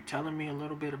remember you telling me a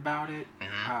little bit about it.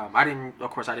 Mm-hmm.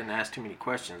 Of course, I didn't ask too many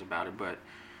questions about it, but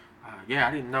yeah,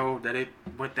 I didn't know that it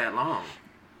went that long.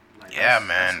 Like, yeah,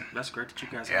 man. That's great that you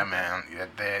guys. Yeah, man.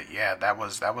 That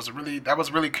was a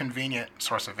really convenient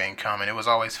source of income, and it was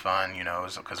always fun, you know,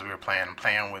 because we were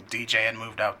playing with DJ had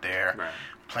moved out there, Right.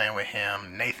 playing with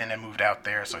him. Nathan had moved out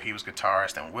there, so he was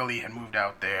guitarist, and Willie had moved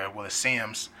out there, Willis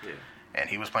Sims, Yeah. and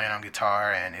he was playing on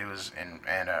guitar, and it was and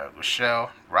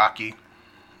Rochelle Rocky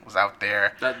was out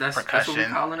there. That's percussion. what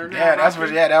we calling her now. Yeah,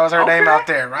 that was her name out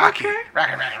there, Rocky. Okay.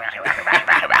 Rocky.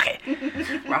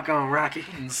 Rock on, Rocky.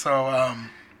 And so,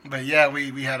 but yeah,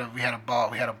 we had a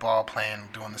ball playing,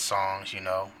 doing the songs. You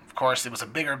know, of course, it was a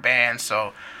bigger band,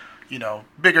 so you know,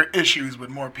 bigger issues with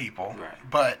more people. Right.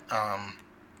 But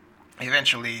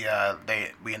eventually,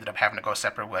 we ended up having to go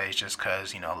separate ways just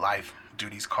because, you know, life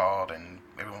duties called and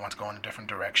everyone wants to go in a different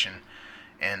direction.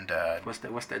 And What's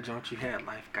that joint you had?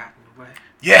 Life got in the way.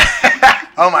 yeah,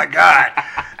 oh my God,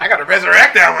 I gotta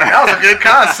resurrect that one. That was a good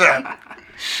concept.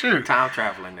 Shoot, Time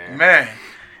traveling there. man.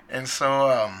 And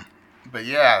so,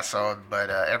 everyone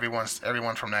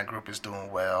from that group is doing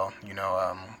well. You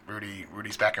know,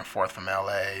 Rudy's back and forth from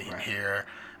LA and Right. here.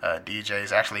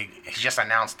 DJ's actually, he just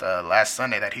announced last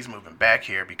Sunday that he's moving back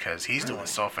here because he's doing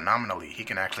so phenomenally. He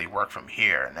can actually work from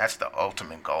here, and that's the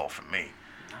ultimate goal for me.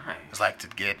 Nice. It's like to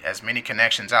get as many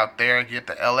connections out there, get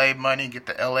the LA money, get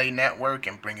the LA network,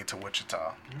 and bring it to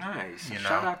Wichita. Nice. You know?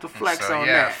 Shout out to And Flex so, on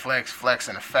yeah, that. Flex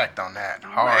and Effect on that.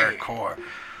 Right. Hardcore.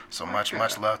 So much Okay.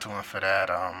 love to him for that.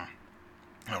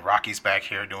 You know, Rocky's back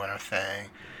here doing her thing.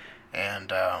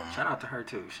 And Shout out to her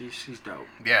too. She's dope.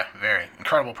 yeah, very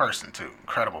incredible person too.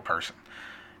 Incredible person.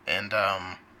 And me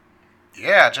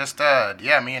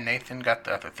and Nathan got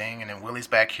the other thing, and then Willie's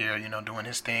back here, you know, doing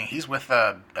his thing. He's with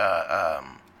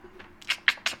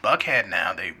Buckhead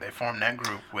now. They formed that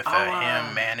group with him,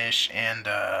 Manish, and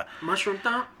Mushroom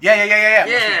Thump. yeah.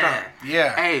 Yeah.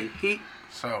 Yeah. Hey, he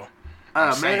So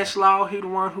I'm saying. Manish Law, he the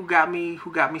one who got me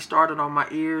started on my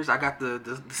ears. I got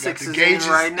the sixes in gauges.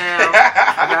 right now.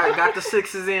 I got the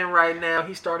sixes in right now.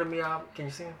 He started me off. Can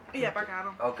you see him? Yep, I got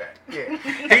him. Okay.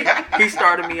 Yeah. He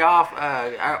started me off.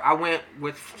 I went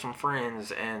with some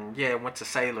friends and went to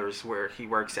Sailors where he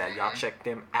works at. Y'all check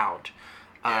them out.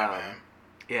 Man.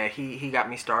 Yeah, he got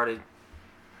me started,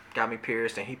 got me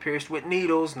pierced, and he pierced with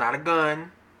needles, not a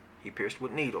gun. He pierced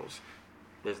with needles.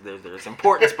 There's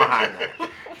importance behind that.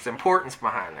 There's importance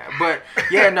behind that. But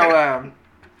yeah, no,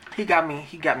 he got me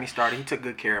started. He took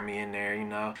good care of me in there, you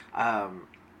know.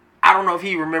 I don't know if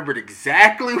he remembered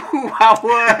exactly who I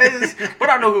was,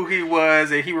 but I know who he was,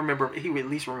 and he would at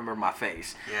least remember my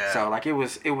face. Yeah. So like it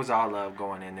was all love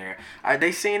going in there.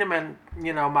 They seen him, and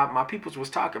you know my peoples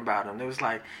was talking about him. They was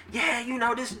like, yeah, you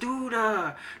know this dude,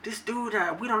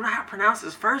 we don't know how to pronounce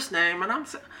his first name, and I'm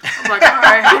like, all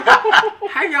right,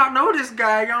 how y'all know this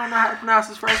guy? Y'all don't know how to pronounce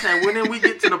his first name. When then we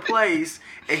get to the place,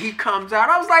 and he comes out,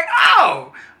 I was like,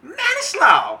 oh,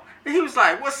 Manislaw. And he was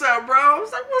like, what's up, bro? I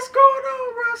was like, what's going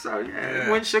on, bro? So,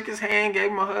 yeah. Went and shook his hand, gave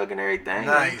him a hug and everything.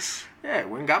 Nice. And,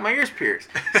 went and got my ears pierced.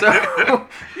 So,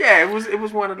 yeah, it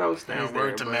was one of those things. You know,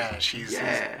 word to Manish. He's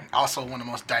also one of the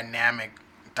most dynamic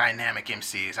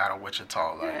MCs out of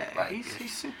Wichita.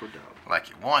 He's super dope.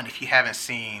 Like, if you haven't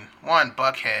seen,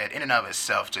 Buckhead in and of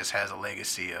itself just has a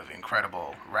legacy of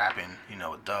incredible rapping, you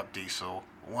know, with Dub Diesel,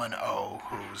 1-0,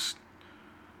 who's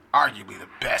arguably the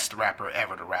best rapper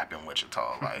ever to rap in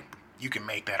Wichita. Like, you can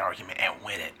make that argument and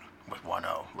win it with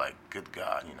 1-0. Like, good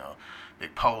God, you know.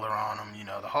 Big Polar on him, you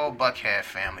know, the whole Buckhead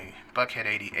family. Buckhead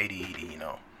 80, you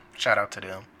know. Shout out to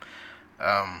them.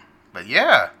 But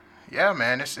yeah,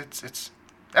 man, it's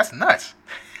that's nuts.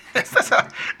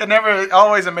 It never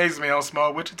always amazes me how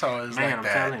small Wichita is. Man, like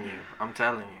that. I'm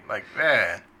telling you. Like,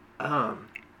 man. I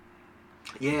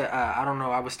don't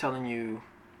know. I was telling you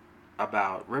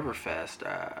about Riverfest,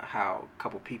 how a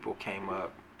couple people came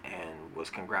up and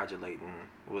was congratulating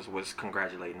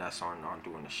us on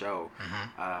doing the show.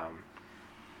 Mm-hmm.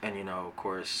 And you know, of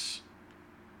course,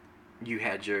 you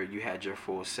had your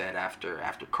full set after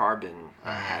Carbon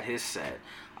had his set.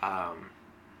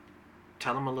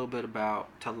 Tell the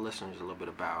listeners a little bit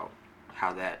about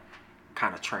how that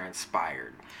kind of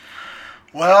transpired.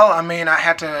 Well, I mean, I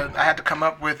had to come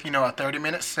up with, you know, a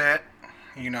 30-minute set.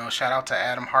 You know, shout out to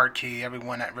Adam Hartkey,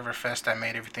 everyone at Riverfest that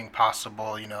made everything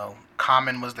possible. You know,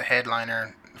 Common was the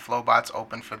headliner. Flowbots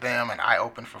opened for them, and I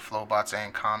opened for Flowbots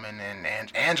and Common, and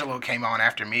Angelo came on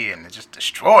after me and just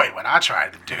destroyed what I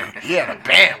tried to do. He had a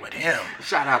band with him.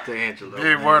 Shout out to Angelo.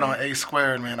 Big word on A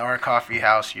Squared, man. Our coffee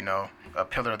house, you know, a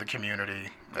pillar of the community.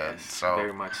 Yes, So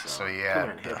very much so. So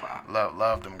yeah, hip-hop.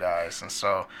 love them guys, and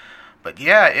so, but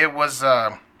yeah, it was.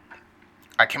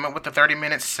 I came up with the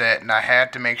 30-minute set, and I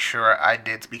had to make sure I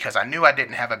did, because I knew I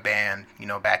didn't have a band,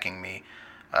 backing me.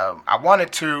 I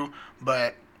wanted to,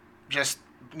 but just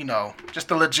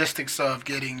the logistics of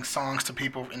getting songs to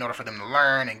people in order for them to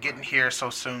learn and getting here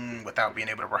so soon without being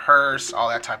able to rehearse, all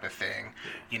that type of thing,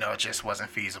 it just wasn't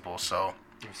feasible. So,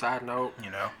 side note,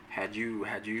 had you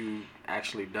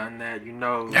actually done that, your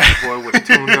boy would have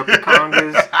tuned up the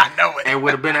congas. I know it. And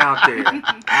would have been out there.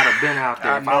 I'd have been out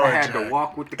there. If I had to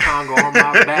walk with the conga on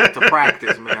my back to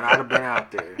practice, man, I'd have been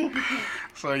out there.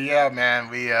 So yeah, man,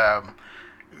 we I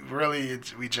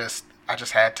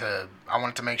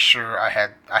wanted to make sure I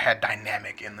had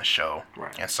dynamic in the show.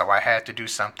 Right. And so I had to do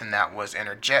something that was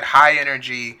high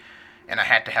energy, and I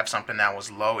had to have something that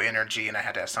was low energy, and I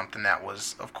had to have something that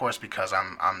was, of course, because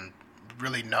I'm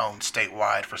really known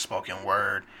statewide for spoken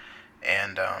word,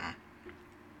 and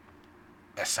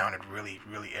that sounded really,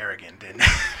 really arrogant, didn't it?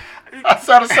 That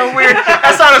sounded so weird.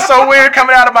 That sounded so weird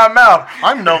coming out of my mouth.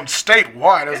 I'm known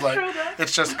statewide. It's like,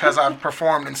 it's just because I've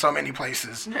performed in so many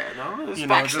places. Yeah, no, it's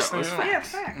facts. It's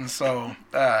facts. And so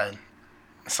I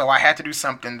had to do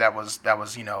something that was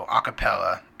a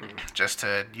cappella, just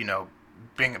to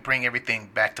bring everything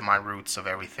back to my roots of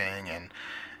everything,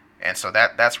 and so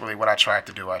that's really what I tried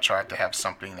to do. I tried to have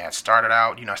something that started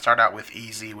out with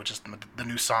Easy, which is the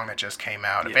new song that just came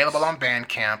out. Yes. Available on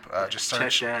Bandcamp. Just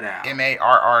search check that out.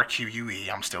 MARRQUE.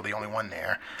 I'm still the only one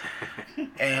there.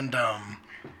 And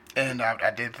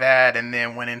I did that, and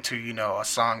then went into a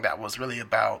song that was really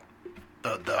about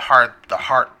the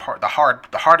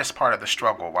hardest part of the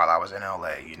struggle while I was in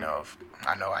LA.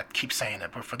 I know I keep saying it,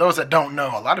 but for those that don't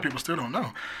know, a lot of people still don't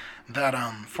know that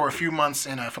for a few months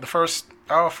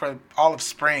for all of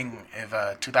spring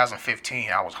of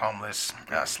 2015, I was homeless,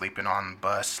 sleeping on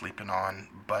bus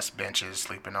benches,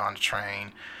 sleeping on the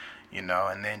train,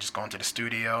 and then just going to the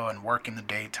studio and work in the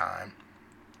daytime.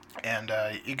 And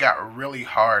it got really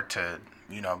hard to,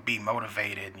 be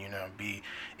motivated, be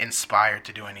inspired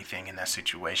to do anything in that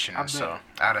situation. And so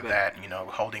out of that,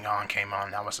 Holding On came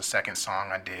on. That was the second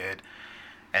song I did.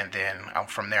 And then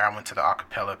from there, I went to the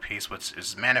acapella piece, which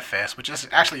is Manifest, which is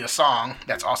actually a song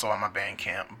that's also on my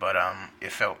Bandcamp. But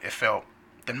it felt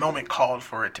the moment called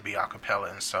for it to be acapella,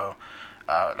 and so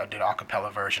I did an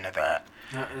acapella version of that.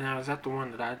 Now is that the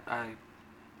one that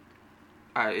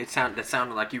it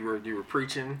sounded like you were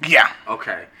preaching? Yeah.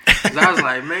 Okay. 'Cause I was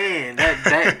like, man,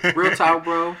 that real talk,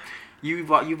 bro.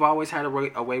 You've always had a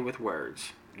way with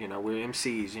words. We're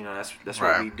MCs. That's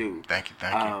right. what we do. Thank you.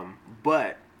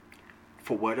 But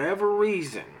for whatever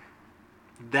reason,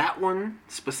 that one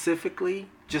specifically,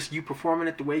 just you performing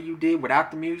it the way you did without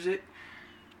the music,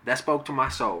 that spoke to my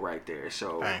soul right there.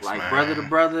 So, thanks, like, man. brother to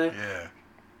brother. Yeah.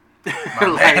 It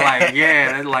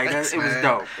was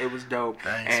dope. It was dope.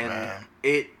 Thanks, and man.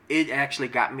 It actually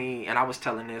got me, and I was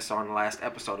telling this on the last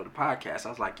episode of the podcast. I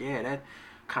was like, yeah, that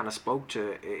kind of spoke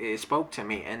to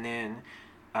me. And then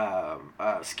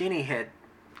Skinny had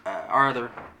our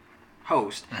other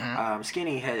host,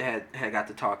 Skinny had got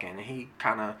to talking, and he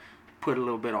kind of put a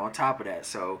little bit on top of that.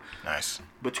 So nice.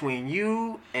 Between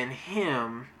you and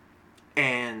him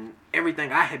and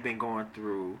everything I had been going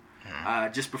through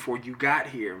just before you got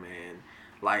here, man,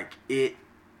 like it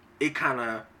kind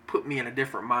of put me in a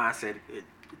different mindset.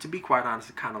 To be quite honest,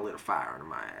 it kind of lit a fire under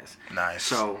my ass. Nice.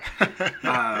 So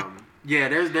yeah,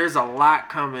 there's a lot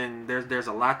coming. There's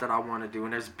a lot that I want to do,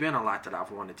 and there's been a lot that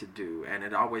I've wanted to do, and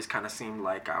it always kind of seemed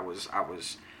like I was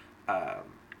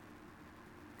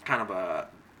kind of a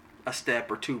step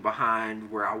or two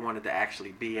behind where I wanted to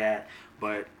actually be at.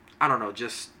 But I don't know,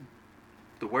 just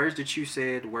the words that you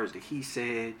said, the words that he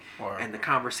said, and the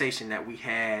conversation that we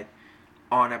had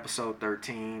on episode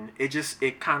 13,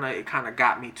 it kind of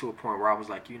got me to a point where I was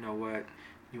like, you know what,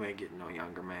 you ain't getting no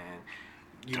younger, man.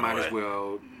 You might as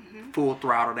well full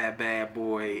throttle that bad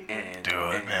boy and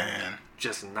man.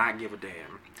 Just not give a damn.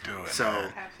 Do it. So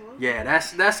man. Yeah,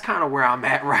 that's kind of where I'm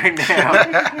at right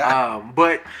now.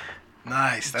 But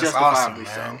nice, that's awesome,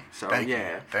 man. So thank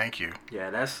you. Yeah,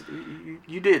 that's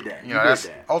you did that.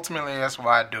 Ultimately that's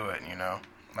why I do it.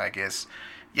 Like it's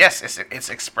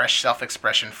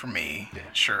self-expression for me,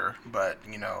 sure, but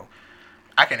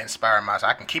I can inspire myself.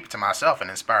 I can keep it to myself and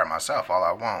inspire myself all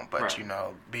I want, but right.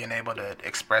 Being able to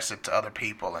express it to other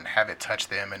people and have it touch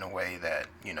them in a way that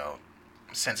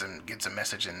sends and gets a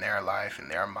message in their life and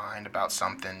their mind about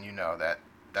something,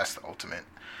 that's the ultimate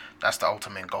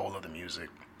goal of the music.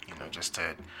 Just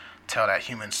to tell that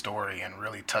human story and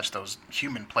really touch those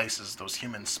human places, those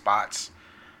human spots,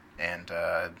 and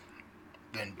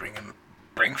then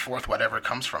bring forth whatever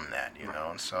comes from that,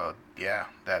 And so,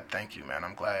 thank you, man.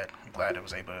 I'm glad I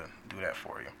was able to do that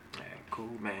for you. Cool,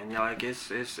 man. Yeah, like it's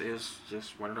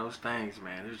just one of those things,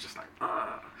 man. It's just like,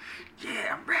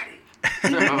 yeah, I'm ready.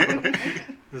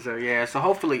 So yeah. So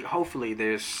hopefully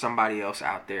there's somebody else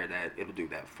out there that it'll do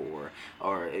that for,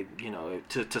 or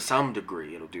to some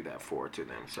degree it'll do that for to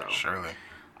them. So surely.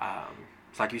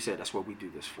 It's like you said, that's what we do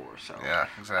this for. So yeah,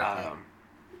 exactly.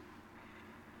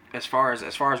 As far as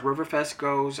Riverfest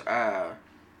goes,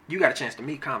 you got a chance to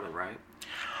meet Common, right?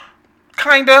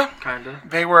 Kinda.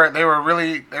 They were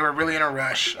really in a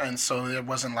rush, and so there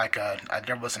wasn't like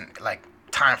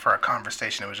time for a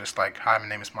conversation. It was just like, hi, my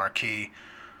name is Marquis.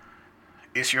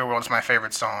 It's Your World is my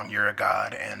favorite song. You're a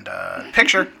god, and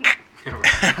picture.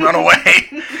 Run away.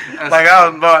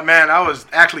 I was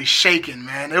actually shaking,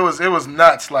 man. It was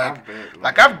nuts. Like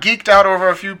I've geeked out over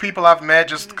a few people I've met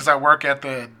just because I work at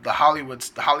the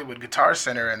Hollywood Guitar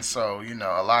Center, and so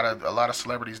a lot of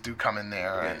celebrities do come in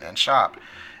there and shop.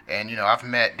 And I've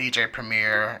met DJ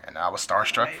Premier, and I was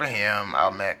starstruck for him. I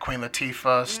met Queen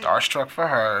Latifah, starstruck for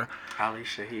her. Ali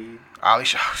Shaheed.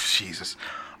 Jesus.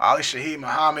 Ali Shaheed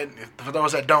Muhammad, for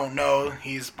those that don't know,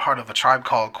 he's part of A Tribe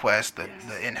Called Quest, the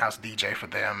in-house DJ for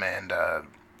them, and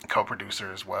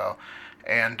co-producer as well.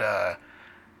 And I've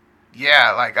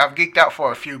geeked out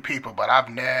for a few people, but I've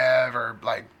never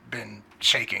been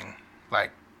shaking.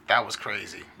 That was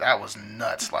crazy. That was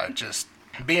nuts. Just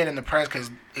being in the press, because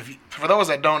for those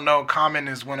that don't know, Common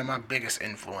is one of my biggest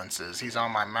influences. He's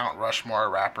on my Mount Rushmore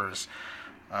rappers.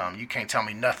 You can't tell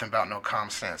me nothing about no Common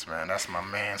Sense, man. That's my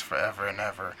man's forever and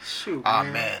ever. Shoot,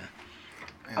 amen.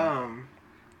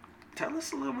 Tell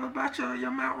us a little bit about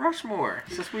your Mount Rushmore.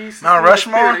 Mount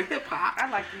Rushmore? Hip hop. I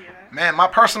like to hear that. Man, my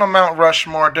personal Mount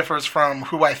Rushmore differs from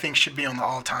who I think should be on the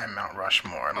all-time Mount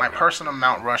Rushmore. My personal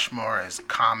Mount Rushmore is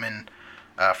Common,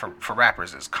 for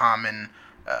rappers, is Common,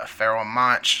 Pharoah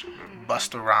Monch,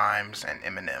 Busta Rhymes, and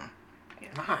Eminem.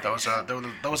 Nice. Those are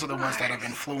the ones that have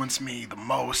influenced me the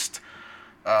most.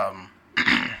 And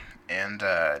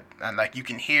you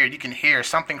can hear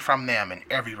something from them in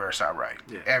every verse I write.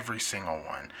 Yeah. Every single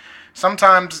one.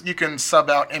 Sometimes you can sub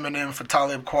out Eminem for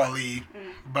Talib Kweli,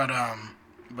 but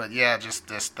yeah,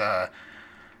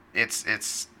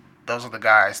 it's those are the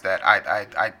guys that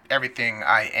I everything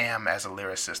I am as a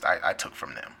lyricist I took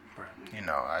from them. Right.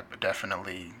 I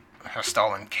definitely have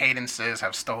stolen cadences,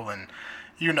 have stolen,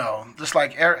 just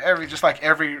like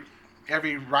every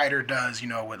writer does,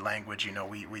 with language,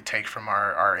 we take from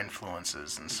our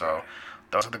influences. And so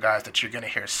those are the guys that you're going to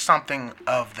hear something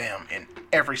of them in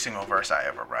every single verse I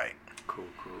ever write. Cool.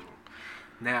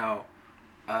 Now,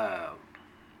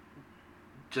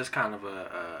 just kind of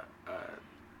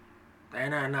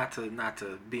and not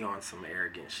to be on some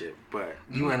arrogant shit, but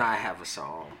you and I have a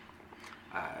song.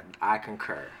 I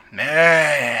concur.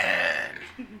 Man.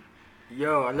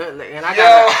 Yo, and I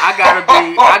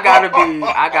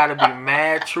gotta be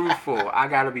mad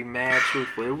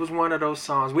truthful. It was one of those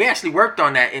songs. We actually worked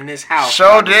on that in this house.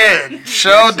 Sure did.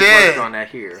 Worked on that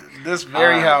here. This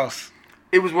very house.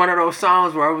 It was one of those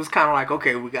songs where it was kind of like,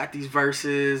 okay, we got these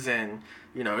verses, and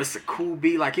it's a cool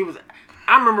beat. Like it was.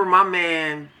 I remember my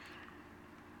man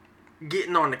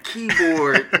getting on the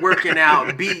keyboard, working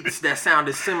out beats that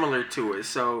sounded similar to it.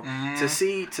 So to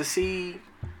see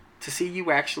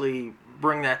you actually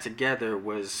bring that together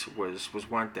was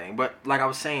one thing. But like I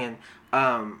was saying,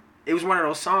 it was one of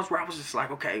those songs where I was just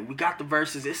like, okay, we got the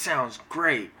verses. It sounds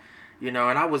great, and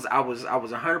I was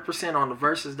 100% on the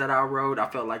verses that I wrote. I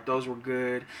felt like those were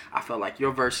good. I felt like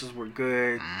your verses were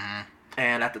good. Mm-hmm.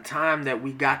 And at the time that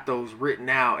we got those written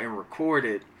out and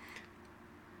recorded,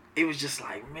 it was just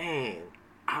like, man,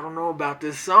 I don't know about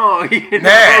this song.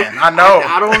 Man, I know.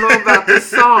 I don't know about this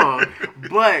song,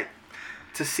 but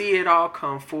to see it all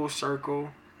come full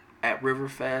circle at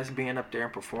Riverfest, being up there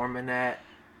and performing that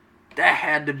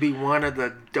had to be one of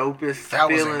the dopest feelings ever.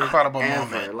 That was an incredible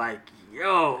moment. Like,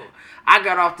 yo, I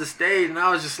got off the stage and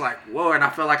I was just like, whoa, and I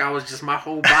felt like my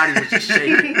whole body was just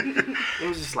shaking. It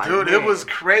was just like, dude, man. It was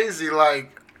crazy. I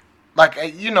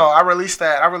released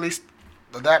that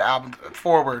album,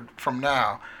 Forward From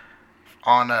Now,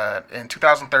 in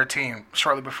 2013,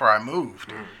 shortly before I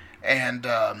moved. And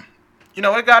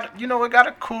it got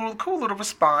a cool little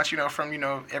response,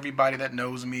 from everybody that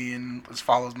knows me and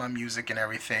follows my music and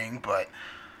everything. But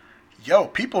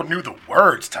people knew the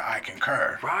words to I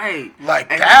Concur. Right.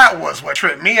 And that was what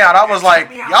tripped me out. I was like,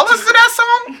 y'all listen to that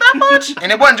song that much?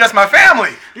 And it wasn't just my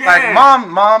family. Yeah. Like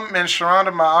mom and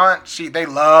Sharonda, my aunt, they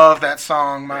love that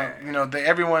song.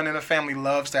 Everyone in the family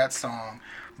loves that song.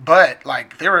 But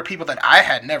there were people that I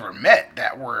had never met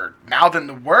that were mouthing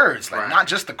the words, not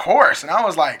just the chorus. And I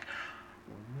was like,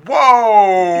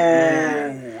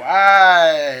 whoa,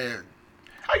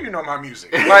 how you know my music?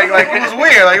 It was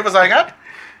weird. It was like,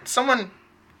 someone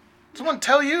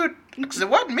tell you? Because it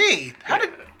wasn't me. How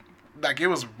did, like, it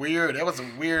was weird. It was a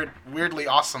weirdly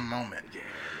awesome moment. Yeah,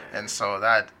 and so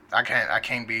that, I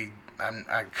couldn't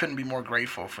be more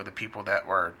grateful for the people that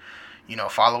were,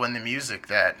 following the music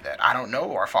that I don't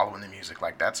know are following the music.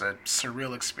 Like, that's a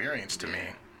surreal experience to me.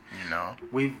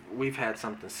 We've had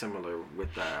something similar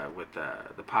with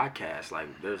the podcast.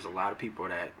 Like, there's a lot of people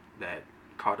that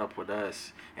caught up with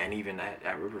us, and even at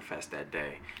Riverfest that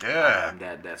day. Yeah.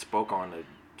 That spoke on the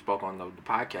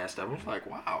podcast. I was like,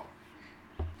 wow.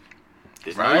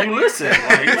 Didn't Right? know you listen.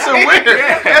 Like, It's so weird.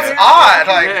 Yeah. That's odd.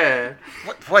 Like, Yeah.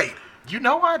 wait,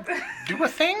 I do a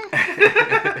thing?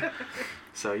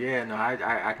 So yeah, no,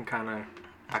 I can kind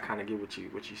of get what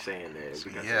you saying there because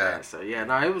of Yeah. that. So yeah,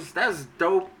 no, that's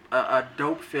dope. A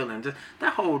dope feeling. Just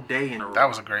that whole day in a row. That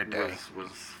was a great day.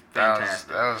 Was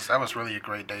fantastic. That was really a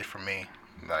great day for me.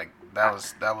 Like, that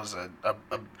was a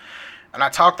and I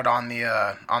talked it on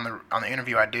the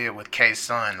interview I did with K's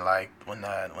son. Like, when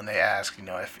they asked,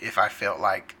 if I felt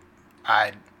like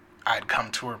I'd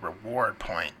come to a reward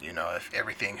point, if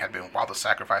everything had been, while the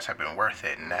sacrifice had been worth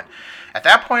it, and that at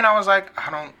that point I was like, I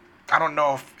don't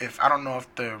know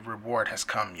if the reward has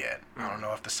come yet. I don't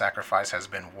know if the sacrifice has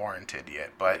been warranted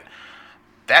yet. But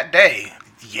that day,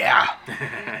 yeah,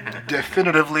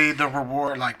 definitively the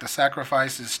reward, like the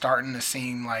sacrifice is starting to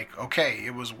seem like, okay,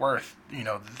 it was worth,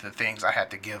 the things I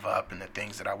had to give up and the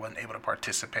things that I wasn't able to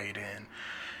participate in.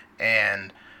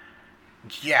 And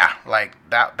yeah, like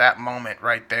that moment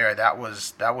right there, that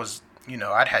was,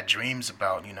 I'd had dreams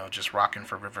about, just rocking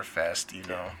for Riverfest,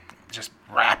 just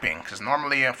rapping, because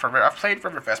normally I've played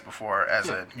Riverfest before as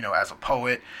a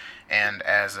poet and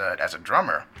as a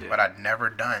drummer, but I'd never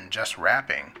done just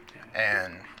rapping.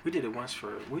 And we did it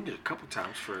a couple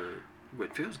times for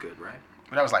What Feels Good, right?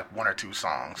 But that was like one or two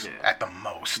songs at the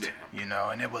most,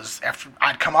 and it was after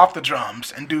I'd come off the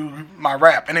drums and do my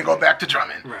rap and then go back to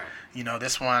drumming. Right.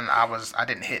 This one I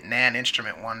didn't hit nan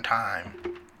instrument one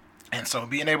time, and so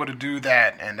being able to do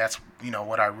that, and that's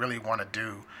what I really want to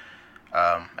do,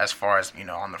 as far as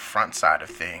on the front side of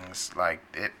things, like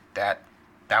that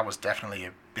was definitely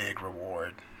a big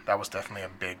reward. That was definitely a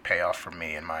big payoff for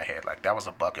me in my head. Like, that was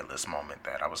a bucket list moment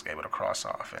that I was able to cross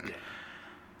off, and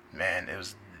man, it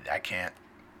was. I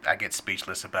get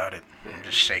speechless about it. I'm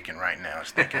just shaking right now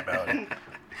just thinking about it.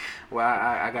 Well,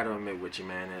 I got to admit with you,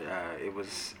 man, it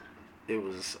was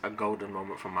a golden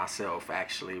moment for myself,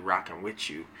 actually rocking with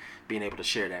you, being able to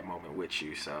share that moment with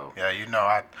you. So yeah,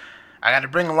 I got to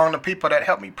bring along the people that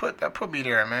helped me put me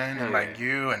there, man, and like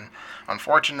you. And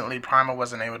unfortunately, Primal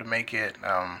wasn't able to make it.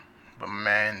 But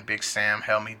man, Big Sam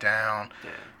held me down.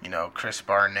 Yeah. Chris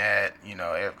Barnett.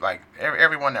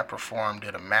 Everyone that performed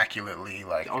did immaculately.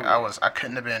 Like, I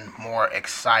couldn't have been more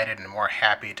excited and more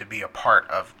happy to be a part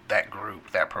of that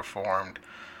group that performed.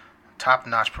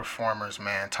 Top-notch performers,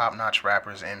 man. Top-notch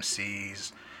rappers,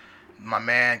 MCs. My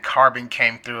man Carbon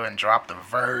came through and dropped a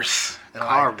verse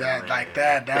I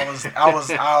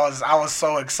was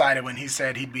so excited when he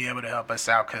said he'd be able to help us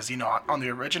out, because on the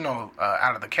original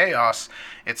Out of the Chaos,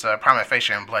 it's Prima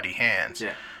Facie and Bloody Hands.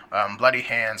 Yeah. Bloody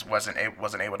Hands wasn't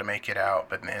able to make it out,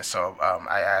 but then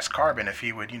I asked Carbon if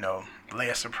he would lay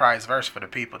a surprise verse for the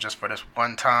people just for this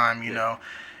one time,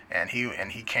 and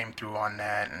he came through on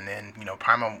that, and then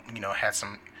Prima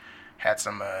had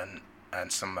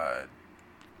some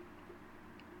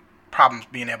problems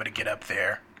being able to get up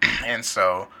there, and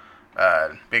so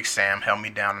Big Sam held me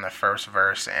down in the first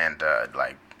verse, and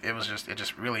it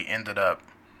just really ended up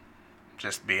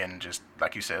just being, just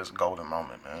like you said, it was a golden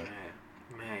moment, man.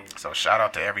 Man. So shout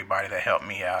out to everybody that helped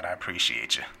me out. I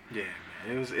appreciate you. Yeah,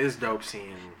 man. It's dope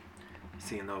seeing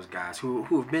those guys who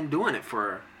have been doing it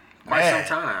for quite some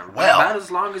time. Well, about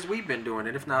as long as we've been doing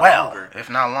it, if not longer. If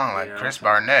not long, like Chris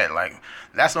Barnett. Like,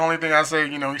 that's the only thing I say.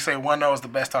 You say One O is the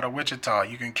best out of Wichita.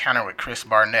 You can counter with Chris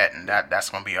Barnett, and that's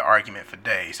gonna be an argument for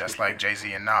days. That's like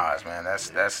Jay-Z and Nas, man.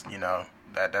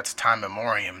 That's time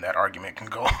memoriam. That argument can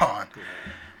go on.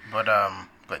 Yeah.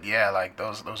 But yeah, like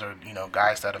those are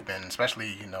guys that have been,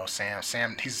 especially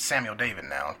Sam. He's Samuel David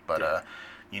now, but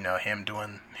him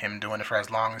doing it for as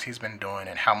long as he's been doing,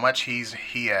 and how much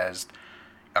he has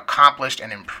accomplished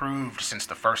and improved since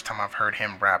the first time I've heard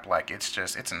him rap. Like, it's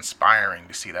inspiring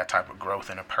to see that type of growth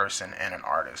in a person and an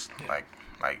artist.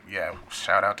 Yeah.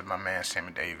 Shout out to my man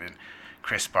Sam David,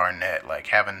 Chris Barnett,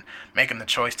 like making the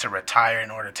choice to retire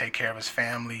in order to take care of his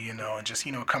family, and just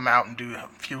come out and do a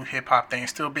few hip hop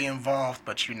things, still be involved,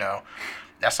 but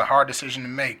that's a hard decision to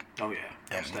make. Oh yeah.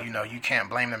 And you can't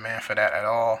blame the man for that at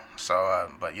all.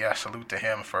 So, but yeah, salute to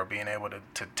him for being able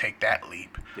to take that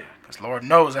leap. Yeah. Because Lord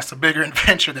knows that's a bigger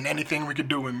adventure than anything we could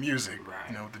do in music.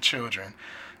 Right. With the children.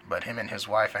 But him and his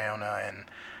wife Iona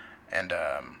and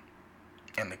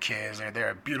the kids,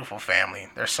 they're a beautiful family.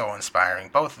 They're so inspiring.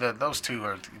 Those two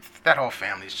are, that whole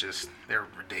family's just, they're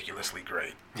ridiculously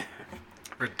great.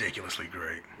 Ridiculously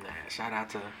great. Yeah, shout out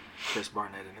to Chris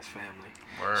Barnett and his family.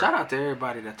 Word. Shout out to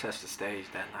everybody that touched the stage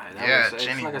that night.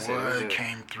 Jenny Wood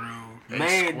came through.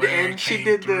 Man, and she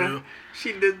did the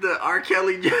R.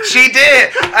 Kelly joke. She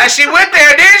did. She went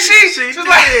there, didn't she? She was did.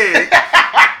 like,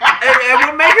 and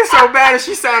what made it so bad is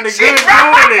she sounded good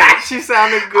doing it. She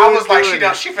sounded good. I was like,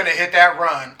 she finna hit that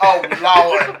run. Oh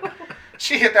Lord.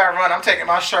 She hit that run. I'm taking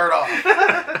my shirt off.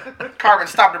 Carmen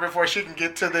stopped her before she can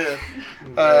get to the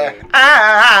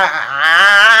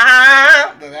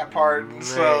that part. Man.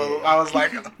 So I was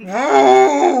like,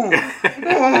 woo,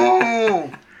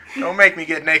 woo. Don't make me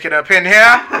get naked up in here.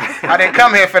 I didn't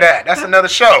come here for that. That's another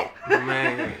show.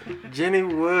 Man, Jenny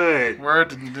Wood. Word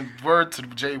to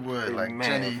Jay Wood. Like,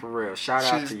 man, Jenny. For real. Shout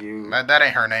out to you. That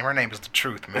ain't her name. Her name is The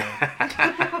Truth, man.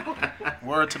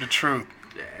 Word to The Truth.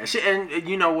 Yeah, and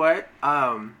you know what?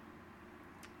 I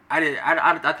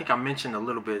think I mentioned a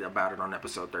little bit about it on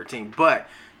episode 13. But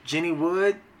Jenny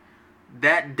Wood,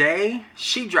 that day,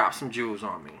 she dropped some jewels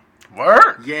on me.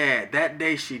 Word? Yeah, that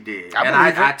day she did. And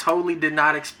I totally did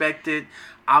not expect it.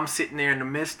 I'm sitting there in the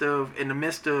midst of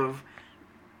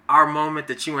our moment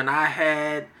that you and I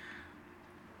had.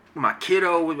 My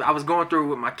kiddo, I was going through it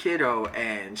with my kiddo,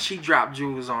 and she dropped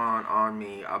jewels on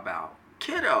me about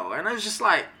kiddo, and I was just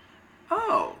like,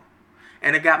 oh,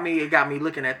 and it got me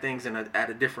looking at things at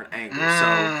a different angle.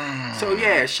 So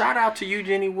yeah, shout out to you,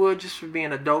 Jenny Wood, just for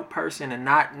being a dope person and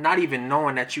not even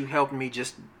knowing that you helped me,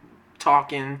 just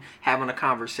talking, having a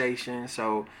conversation.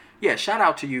 So yeah, shout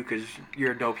out to you because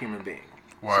you're a dope human being.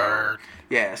 Word. So,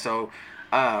 yeah. So.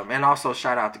 And also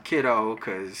shout out to Kiddo,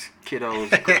 because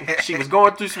she was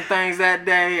going through some things that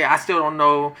day. I still don't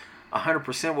know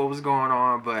 100% what was going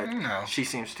on, but she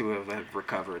seems to have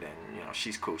recovered, and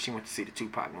she's cool. She went to see the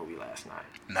Tupac movie last night.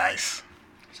 Nice.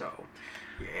 So,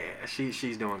 yeah,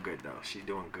 she's doing good though. She's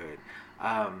doing good.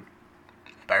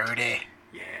 Birdie.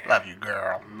 Yeah. Love you,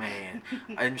 girl. Man.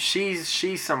 And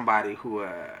she's somebody who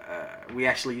we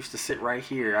actually used to sit right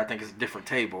here. I think it's a different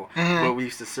table. Mm-hmm. But we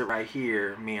used to sit right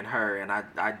here, me and her, and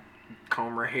I'd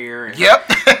comb her hair and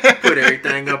put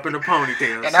everything up in a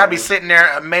ponytail. And I'd be sitting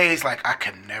there amazed, like, I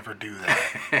could never do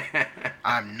that.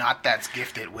 I'm not that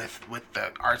gifted with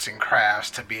the arts and crafts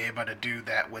to be able to do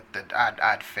that with the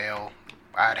I'd fail.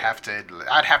 I'd have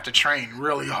to train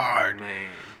really hard. Man.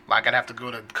 Like, I'd have to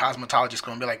go to the cosmetologist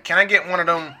school and be like, can I get one of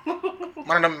them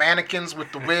mannequins with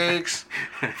the wigs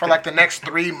for like the next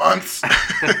 3 months?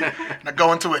 And I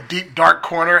go into a deep dark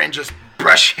corner and just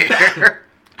brush hair.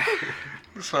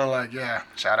 So like, yeah,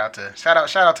 shout out to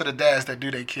the dads that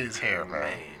do their kids' hair,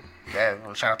 man. Yeah,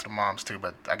 well, shout out to the moms too,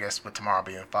 but I guess with tomorrow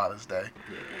being Father's Day,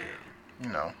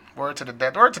 word to the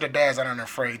dads that aren't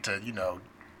afraid to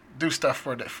do stuff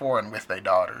for and with their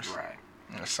daughters, right?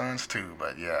 And their sons too,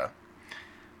 but yeah.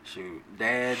 Shoot,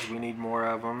 dads, we need more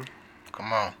of them.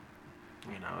 Come on.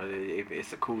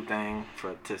 It's a cool thing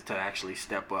to actually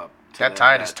step up. That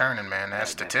tide is turning, man. That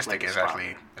statistic is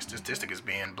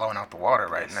being blown out the water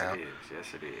right now.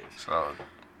 Yes, it is. So,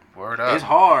 word up. It's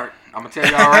hard. I'm gonna tell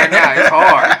y'all right now, it's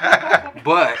hard.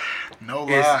 But no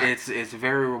lie, it's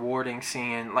very rewarding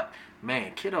seeing, like,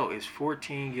 man, kiddo is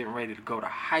 14, getting ready to go to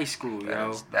high school,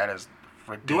 yo. That is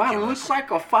ridiculous. Do I look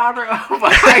like a father of a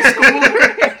high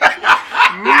schooler?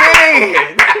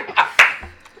 Man,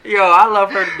 yo, I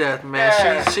love her to death, man.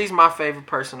 Yeah. She's my favorite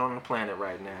person on the planet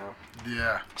right now.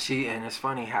 Yeah. And it's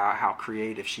funny how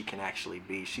creative she can actually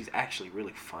be. She's actually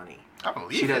really funny. I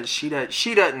believe it. She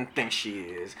doesn't think she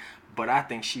is, but I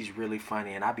think she's really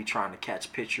funny, and I be trying to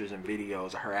catch pictures and videos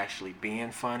of her actually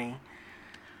being funny.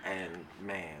 And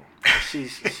man,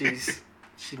 she's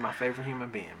my favorite human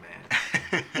being,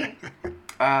 man.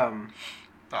 I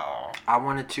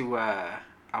wanted to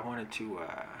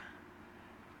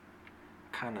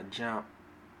kind of jump.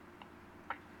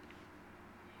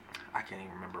 I can't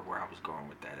even remember where I was going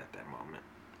with that at that moment.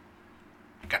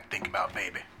 Got to think about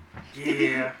baby.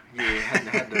 Yeah.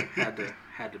 Had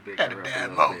to big had a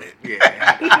dad moment. Bit.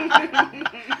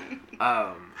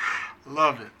 Yeah.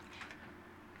 Love it.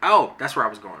 Oh, that's where I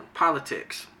was going.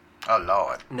 Politics. Oh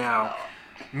Lord. Now,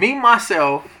 me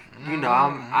myself,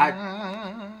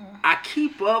 I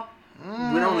keep up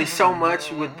with only so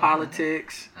much with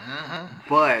politics,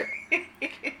 but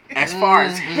as far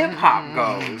as hip hop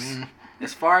goes,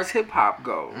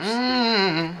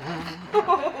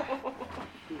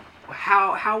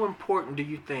 how important do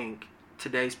you think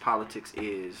today's politics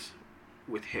is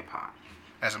with hip hop?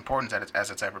 As important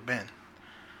as it's ever been.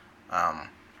 A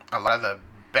lot of the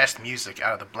best music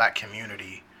out of the black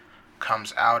community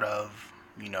comes out of,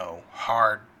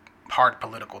 hard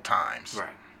political times. Right.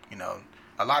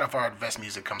 A lot of our best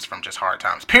music comes from just hard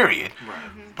times, period. Right.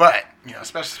 Mm-hmm. But,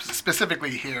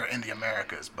 specifically here in the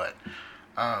Americas, but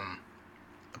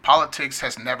the politics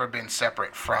has never been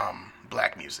separate from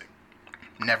black music.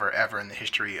 Never, ever in the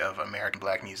history of American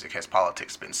black music has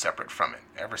politics been separate from it.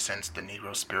 Ever since the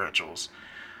Negro spirituals,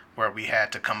 where we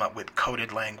had to come up with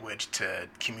coded language to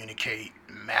communicate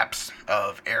maps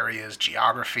of areas,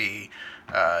 geography,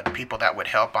 the people that would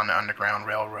help on the Underground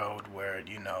Railroad, where,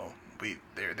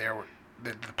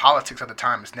 the politics of the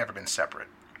time has never been separate.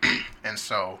 And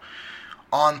so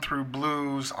on through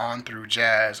blues, on through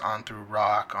jazz, on through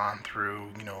rock, on through,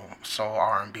 soul,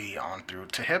 R&B, on through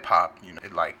to hip hop.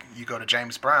 Like you go to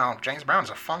James Brown. James Brown is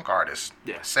a funk artist.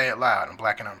 Yeah. Say it loud. I'm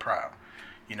black and I'm proud.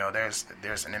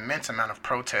 There's an immense amount of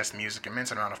protest music,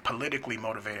 immense amount of politically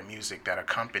motivated music that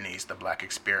accompanies the black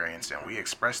experience, and we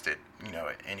expressed it,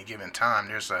 at any given time.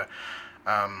 There's a,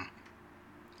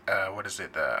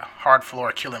 Hard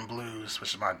Floor Killing Blues,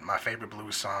 which is my favorite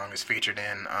blues song, is featured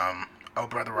in Oh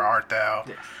Brother Where Art Thou.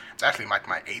 Yes. It's actually my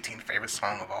 18th favorite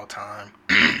song of all time.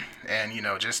 And,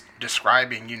 just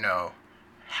describing,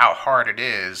 how hard it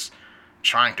is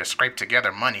trying to scrape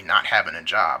together money, not having a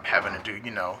job, having to do,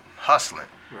 hustling.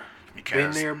 Right.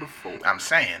 Because been there before. I'm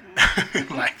saying,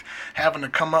 like, having to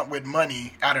come up with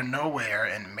money out of nowhere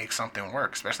and make something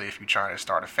work, especially if you're trying to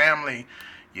start a family,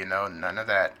 none of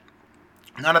that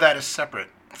is separate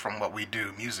from what we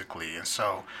do musically. And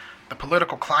so the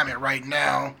political climate right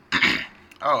now,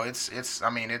 I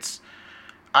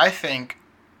think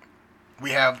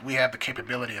we have the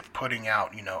capability of putting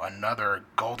out, another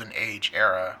golden age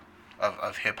era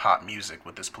of hip hop music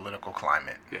with this political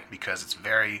climate. Yeah. Because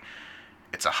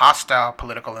it's a hostile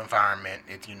political environment.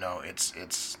 It's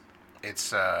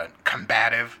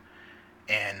combative,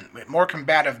 and more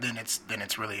combative than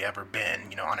it's really ever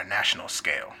been, on a national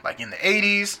scale. Like in the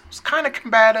 80s, it was kind of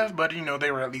combative, but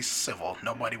they were at least civil.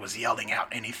 Nobody was yelling out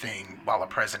anything while a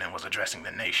president was addressing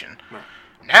the nation. Right.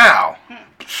 Now,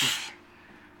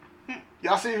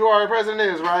 y'all see who our president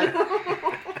is, right?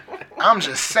 I'm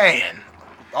just saying,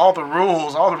 all the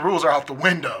rules are out the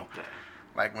window.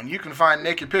 Like, when you can find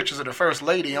naked pictures of the first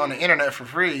lady on the internet for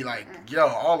free, like,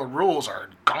 all the rules are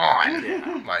gone.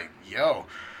 Yeah. Like,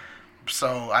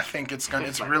 So I think it's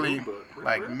really,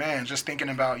 like, man, just thinking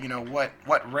about,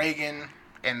 what Reagan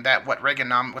and what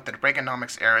the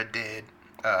Reaganomics era did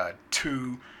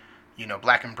to,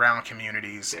 black and brown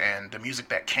communities, and the music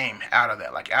that came out of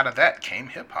that. Like, out of that came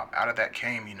hip-hop. Out of that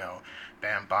came,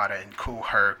 Bambaataa and Kool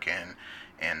Herc and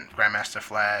Grandmaster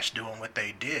Flash doing what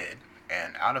they did.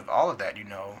 And out of all of that,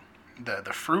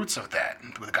 the fruits of that,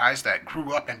 the guys that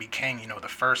grew up and became, the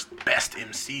first best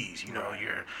MCs,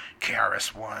 your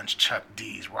KRS-Ones, Chuck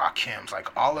D's, Rakims, like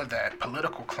all of that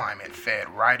political climate fed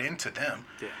right into them.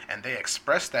 Yeah. And they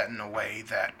expressed that in a way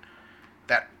that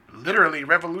literally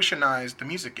revolutionized the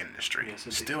music industry. Yes,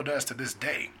 it still does to this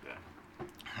day.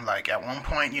 Yeah. Like at one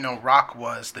point, rock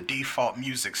was the default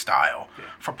music style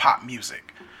for pop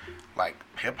music. Like,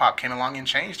 hip-hop came along and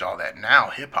changed all that. Now,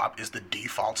 hip-hop is the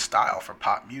default style for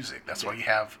pop music. That's why you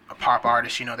have a pop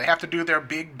artist, they have to do their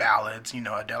big ballads.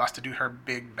 Adele has to do her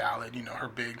big ballad, her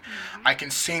big, I can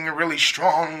sing a really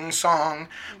strong song.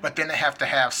 But then they have to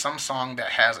have some song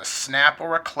that has a snap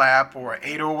or a clap or an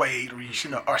 808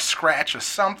 or, or a scratch or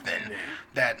something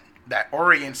that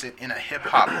orients it in a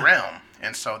hip-hop realm.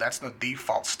 And so that's the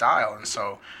default style. And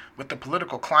so with the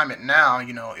political climate now,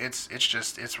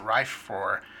 it's rife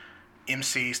for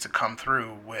MCs to come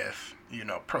through with,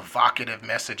 provocative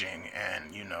messaging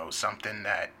and, something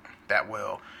that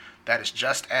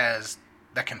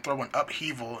can throw an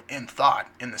upheaval in thought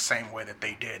in the same way that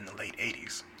they did in the late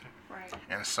 80s. Right.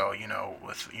 And so,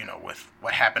 with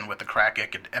what happened with the crack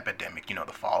epidemic,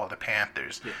 the fall of the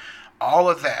Panthers, all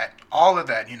of that,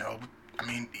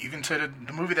 even to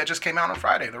the movie that just came out on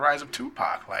Friday, The Rise of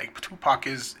Tupac. Like, Tupac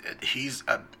he's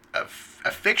a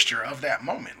fixture of that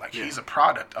moment. Like, he's a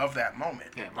product of that moment.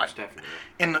 Yeah, like, most definitely.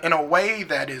 In a way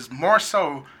that is more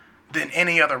so than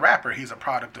any other rapper, he's a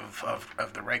product of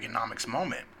the Reaganomics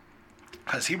moment.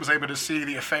 Because he was able to see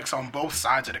the effects on both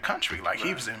sides of the country. Like,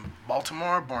 he was in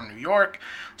Baltimore, born in New York,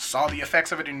 saw the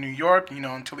effects of it in New York,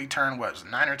 until he turned,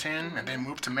 9 or 10, and then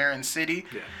moved to Marion City,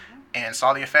 and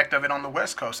saw the effect of it on the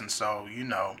West Coast. And so,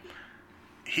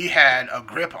 he had a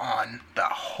grip on the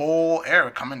whole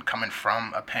era coming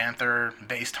from a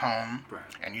Panther-based home,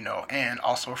 and and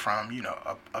also from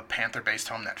a Panther-based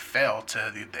home that fell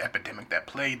to the epidemic that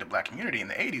plagued the black community in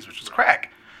the 80s, which was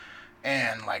crack.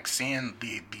 And like seeing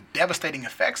the devastating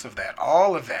effects of that,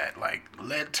 all of that like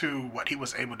led to what he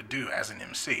was able to do as an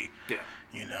MC. Yeah.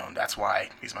 You know, that's why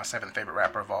he's my 7th favorite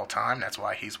rapper of all time. That's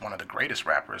why he's one of the greatest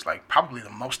rappers, like probably the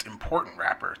most important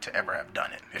rapper to ever have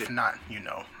done it. If not, you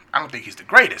know, I don't think he's the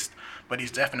greatest, but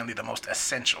he's definitely the most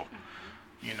essential,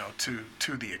 you know,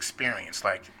 to the experience.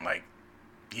 Like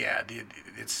yeah,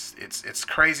 it's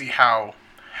crazy how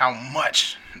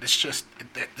much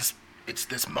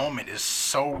this moment is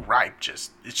so ripe,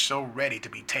 just it's so ready to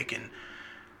be taken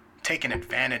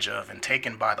advantage of and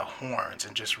taken by the horns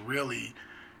and just really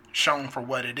shown for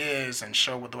what it is and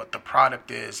show what the product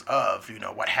is of, you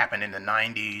know, what happened in the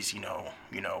 90s, you know,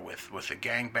 with the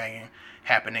gangbanging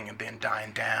happening and then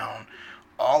dying down,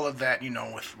 all of that, you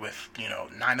know, with you know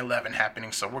 9/11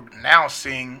 happening. So we're now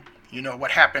seeing, you know,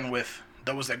 what happened with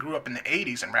those that grew up in the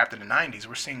 80s and rapped in the 90s.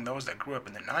 We're seeing those that grew up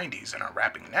in the 90s and are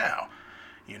rapping now.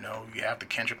 You know, you have the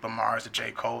Kendrick Lamars, the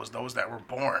J. Cole's, those that were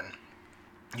born,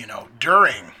 you know,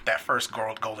 during that first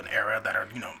golden era that are,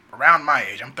 you know, around my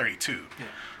age. I'm 32. Yeah.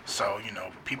 So, you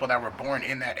know, people that were born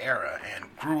in that era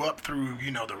and grew up through, you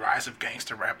know, the rise of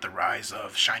gangster rap, the rise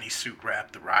of shiny suit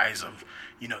rap, the rise of,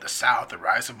 you know, the South, the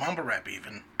rise of mumble rap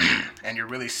even. And you're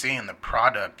really seeing the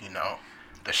product, you know,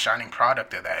 the shining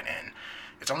product of that. And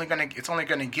it's only gonna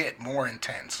get more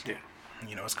intense. Yeah.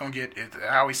 You know, it's going to get,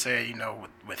 I always say, you know,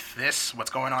 with this,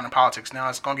 what's going on in politics now,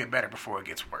 it's going to get better before it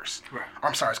gets worse. Right. Or,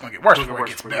 I'm sorry, it's going to get worse before it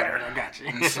gets better. I got you.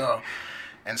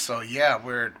 and so, yeah,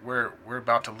 we're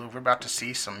about to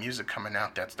see some music coming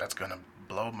out that's going to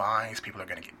blow minds. People are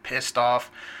going to get pissed off.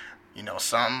 You know,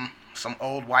 some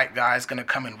old white guy's going to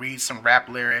come and read some rap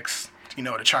lyrics, you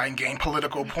know, to try and gain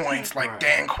political points like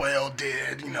Dan Quayle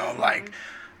did, you know, like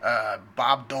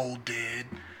Bob Dole did.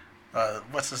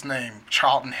 What's his name?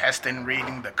 Charlton Heston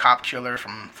reading The Cop Killer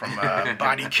from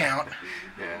Body Count.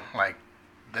 Yeah. Like,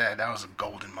 that was a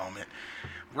golden moment.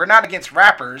 We're not against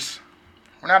rappers.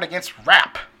 We're not against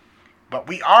rap. But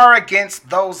we are against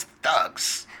those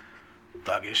thugs.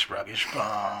 Thuggish, ruggish,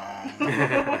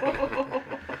 bum.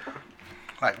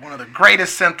 Like one of the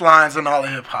greatest synth lines in all of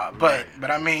hip hop. But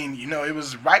I mean, you know, it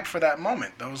was ripe for that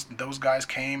moment. Those guys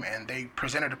came and they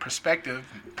presented a perspective.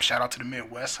 Shout out to the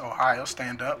Midwest, Ohio,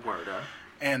 stand up. Word up.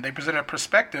 And they presented a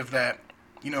perspective that,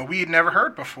 you know, we had never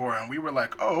heard before, and we were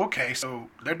like, oh, okay, so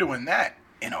they're doing that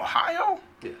in Ohio?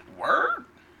 Yeah. Word?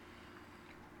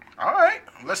 All right,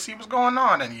 let's see what's going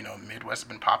on. And, you know, Midwest has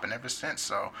been popping ever since.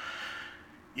 So,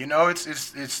 you know, it's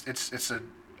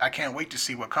I can't wait to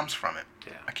see what comes from it.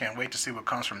 Yeah. I can't wait to see what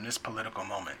comes from this political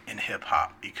moment in hip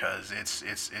hop, because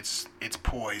it's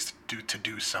poised to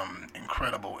do some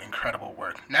incredible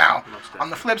work. Now,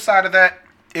 on the flip side of that,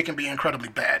 it can be incredibly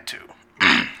bad too.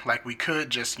 Like, we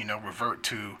could just, you know, revert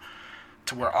to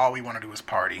where all we want to do is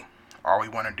party. All we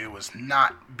want to do is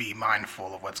not be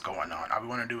mindful of what's going on. All we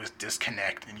want to do is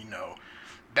disconnect, and, you know,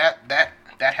 that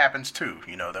happens too.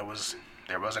 You know, there was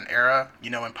an era, you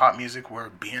know, in pop music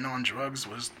where being on drugs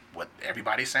was what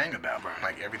everybody sang about. Right.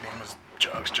 Like, everything was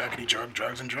drugs, juggity,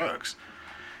 drugs, and drugs.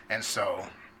 And so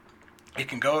it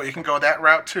can go that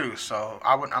route too. So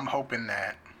I'm hoping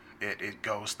that it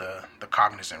goes the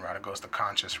cognizant route. It goes the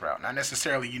conscious route. Not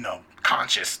necessarily, you know,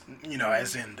 conscious, you know,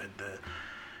 as in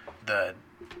the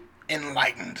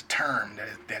enlightened term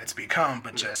that it's become,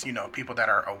 but just, you know, people that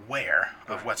are aware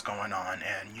of what's going on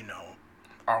and, you know,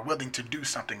 are willing to do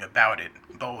something about it,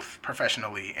 both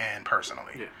professionally and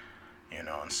personally. Yeah. You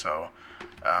know, and so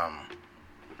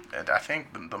I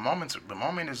think the moment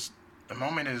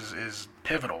is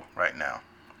pivotal right now,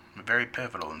 very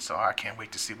pivotal, and so I can't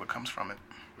wait to see what comes from it.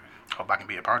 Hope I can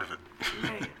be a part of it.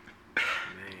 Man.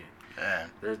 Yeah.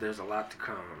 There's a lot to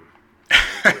come.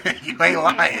 You ain't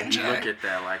lying, Jay. Look at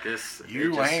that, like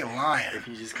ain't lying. If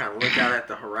you just kind of look out at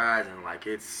the horizon, like,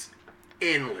 it's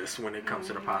endless when it comes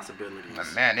to the possibilities.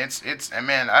 Man,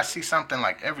 man, I see something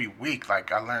like every week. Like,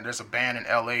 I learned there's a band in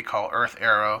LA called Earth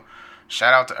Arrow.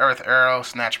 Shout out to Earth Arrow,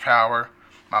 Snatch Power,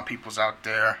 my people's out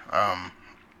there.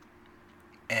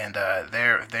 And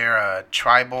they're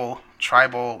tribal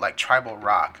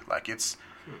rock. Like, it's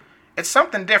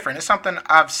something different. It's something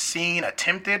I've seen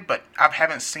attempted, but I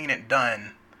haven't seen it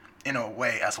done in a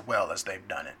way as well as they've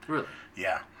done it. Really?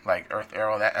 Yeah. Like, Earth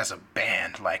Arrow, that as a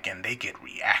band, like, and they get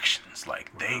reactions.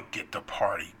 Like, they get the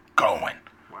party going.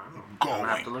 Wow. Going.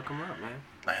 I have to look them up, man.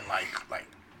 And, like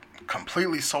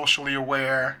completely socially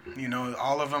aware. You know,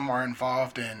 all of them are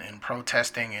involved in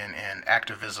protesting and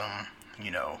activism, you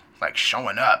know, like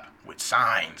showing up with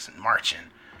signs and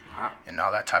marching. Wow. And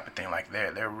all that type of thing. Like,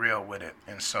 they're real with it.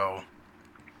 And so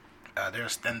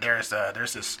there's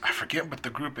this, I forget what the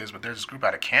group is, but there's this group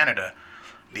out of Canada,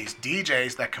 these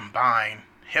DJs that combine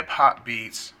hip hop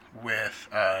beats with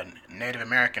Native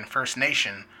American First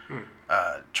Nation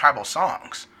tribal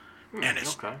songs, and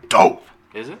it's dope.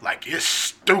 Is it? Like, it's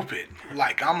stupid.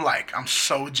 I'm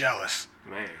so jealous.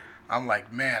 Man. I'm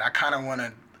like, man, I kind of want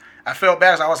to. I felt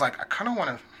bad. I was like, I kind of want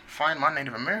to find my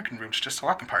Native American roots just so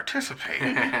I can participate.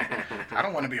 I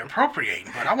don't want to be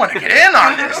appropriating, but I want to get in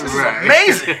on this. This is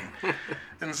amazing.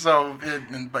 And so,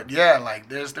 but yeah, like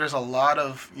there's a lot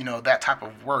of that type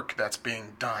of work that's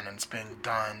being done, and it's being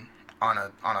done on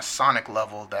a sonic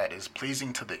level that is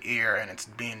pleasing to the ear, and it's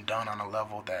being done on a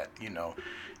level that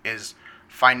is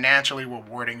financially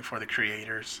rewarding for the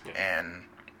creators. Yeah. And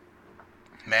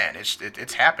man,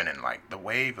 it's happening, like the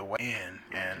wave in,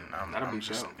 and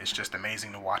it's just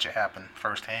amazing to watch it happen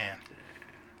firsthand.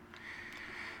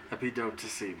 That'd be dope to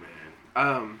see,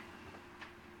 man.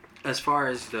 As far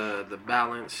as the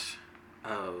balance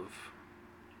of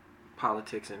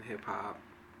politics and hip hop,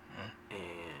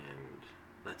 and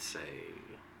let's say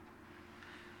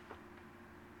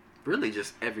really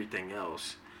just everything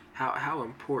else, how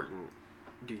important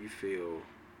do you feel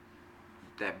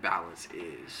that balance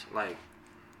is? Like,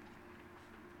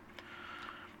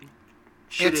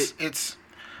 it's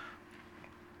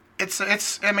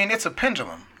a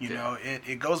pendulum,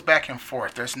 it goes back and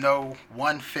forth. There's no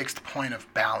one fixed point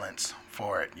of balance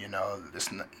for it,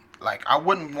 like, I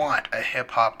wouldn't want a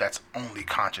hip hop that's only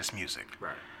conscious music.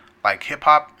 Right. Like, hip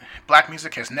hop, black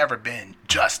music has never been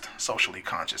just socially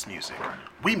conscious music. Right.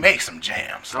 We make some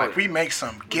jams. We make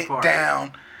some get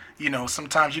down.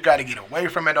 Sometimes you got to get away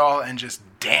from it all and just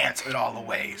dance it all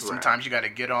away. Sometimes you got to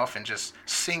get off and just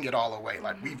sing it all away.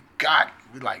 Like, we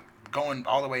going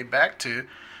all the way back to,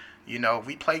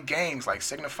 we play games like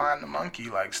Signifying the Monkey,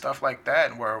 like stuff like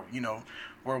that, where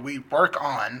we work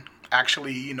on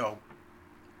actually,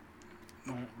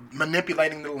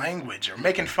 manipulating the language or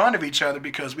making fun of each other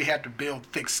because we had to build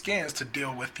thick skins to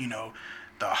deal with, the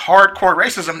hardcore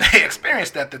racism they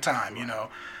experienced at the time,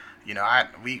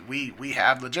 we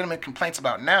have legitimate complaints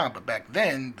about now, but back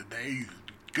then,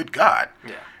 good God.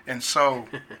 Yeah. And so,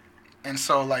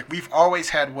 like, we've always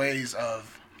had ways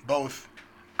of both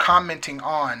commenting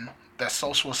on the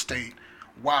social state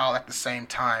while at the same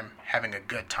time having a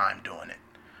good time doing it.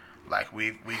 Like,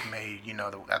 we've made,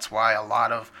 that's why a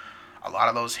lot of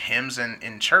those hymns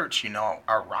in church,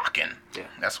 are rocking. Yeah.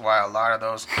 That's why a lot of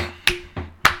those,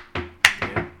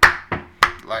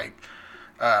 like,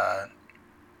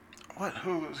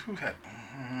 who had,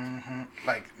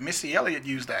 like, Missy Elliott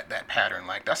used that pattern.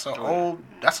 Like, that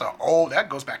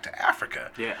goes back to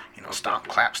Africa. Yeah. Stomp,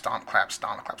 clap, stomp, clap,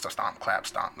 stomp, clap, stomp, clap,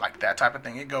 stomp, like that type of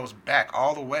thing. It goes back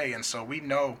all the way, and so we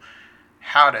know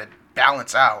how to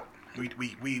balance out. We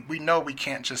know we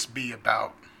can't just be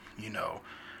about,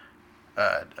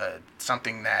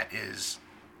 something that is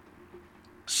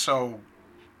so,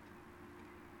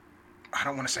 I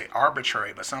don't want to say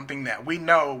arbitrary, but something that we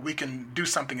know we can do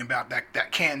something about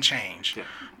that can change. Yeah.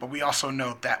 But we also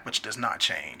know that which does not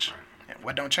change. Right. And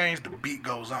what don't change, the beat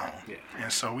goes on. Yeah.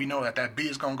 And so we know that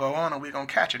beat is going to go on, and we're going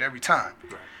to catch it every time.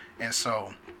 Right. And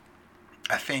so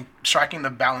I think striking the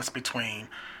balance between,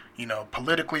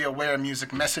 politically aware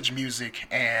music, message music,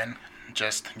 and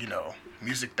just,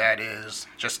 music that is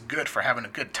just good for having a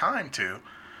good time to,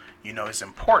 is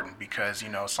important because,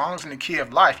 songs in the key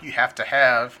of life, you have to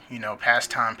have,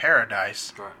 Pastime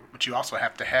Paradise, right. But you also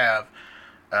have to have,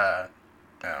 I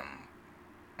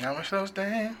wish those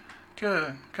days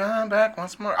could come back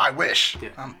once more. I wish. Yeah.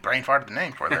 I'm brain farted the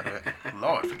name for that, but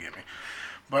Lord forgive me.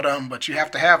 But you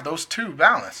have to have those two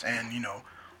balanced, and,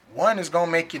 one is going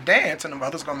to make you dance and the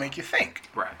other's going to make you think.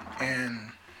 Right.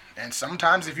 And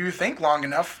sometimes if you think long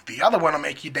enough, the other one will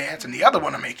make you dance and the other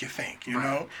one will make you think,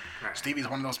 know? Right. Stevie's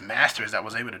one of those masters that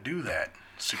was able to do that.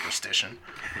 Superstition.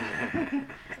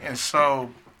 And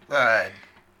so, God,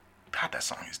 that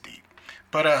song is deep.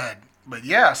 But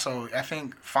yeah, so I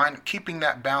think keeping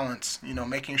that balance,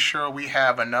 making sure we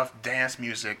have enough dance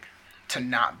music to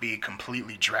not be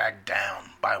completely dragged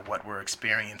down by what we're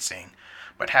experiencing,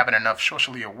 but having enough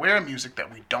socially aware music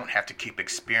that we don't have to keep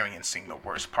experiencing the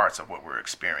worst parts of what we're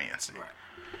experiencing. Right.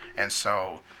 And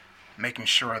so making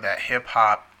sure that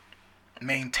hip-hop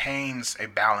maintains a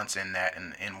balance in that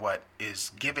and in what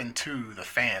is given to the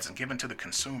fans and given to the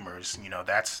consumers,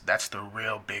 that's the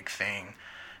real big thing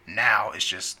now. It's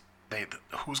just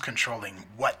who's controlling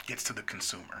what gets to the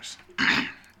consumers.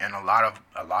 And a lot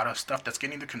of stuff that's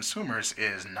getting to consumers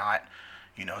is not,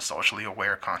 socially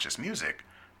aware conscious music.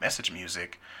 Message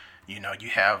music, you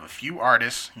have a few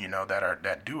artists,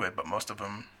 that do it, but most of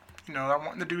them, are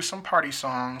wanting to do some party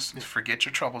songs, forget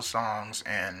your trouble songs,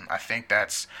 and I think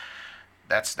that's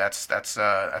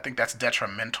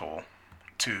detrimental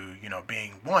to,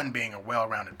 being a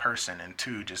well-rounded person, and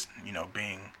two, just,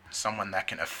 being someone that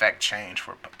can affect change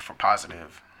for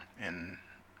positive in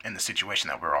the situation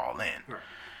that we're all in. Right.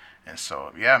 And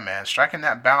so, yeah, man, striking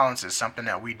that balance is something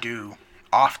that we do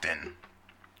often,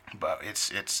 but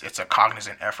it's a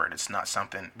cognizant effort. It's not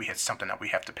something something that we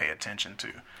have to pay attention to.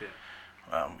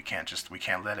 Yeah. We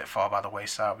can't let it fall by the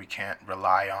wayside. We can't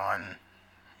rely on,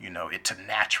 it to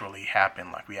naturally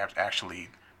happen. Like, we have to actually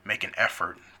make an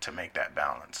effort to make that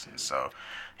balance. And so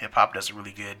hip hop does a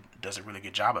really good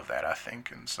job of that, I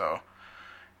think. And so,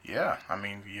 yeah, I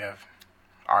mean, you have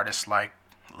artists like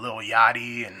Lil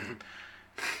Yachty and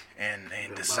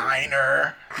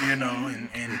Designer,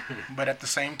 but at the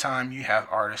same time you have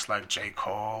artists like J.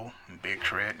 Cole and Big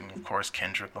Crit and of course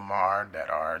Kendrick Lamar that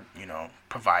are,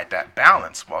 provide that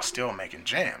balance while still making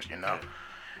jams,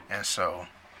 And so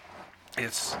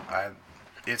I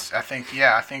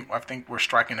think we're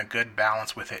striking a good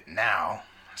balance with it now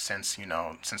since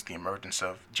the emergence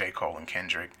of J. Cole and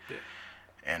Kendrick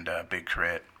and Big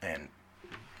Crit and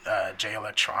Jay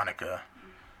Electronica.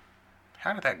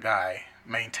 How did that guy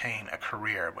maintain a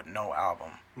career with no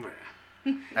album?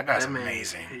 Yeah. That guy's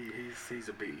amazing. He's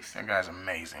a beast. That guy's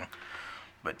amazing.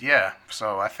 But yeah,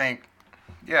 so I think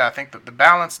that the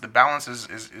balance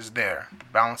is there. The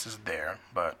balance is there,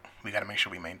 but we got to make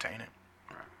sure we maintain it.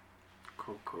 Right.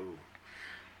 Cool.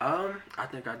 I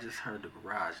think I just heard the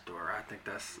garage door. I think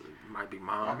might be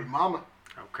Mom. Might be Mama.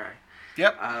 Okay.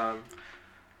 Yep.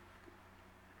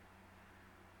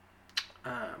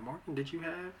 Morgan, did you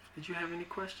have any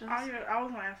questions? Oh, yeah, I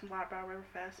was going to ask a lot about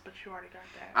Riverfest, but you already got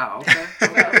that. Oh, okay.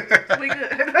 So, we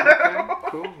good. Okay,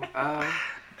 cool.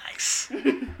 Nice.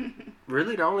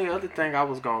 Really, the only other thing I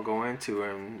was gonna go into,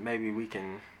 and maybe we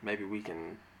can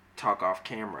talk off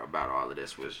camera about all of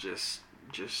this, was just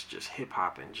hip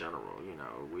hop in general.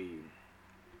 We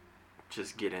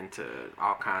just get into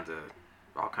all kinds of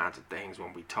things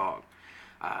when we talk.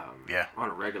 On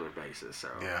a regular basis. So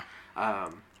yeah.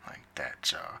 Like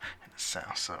that, y'all. It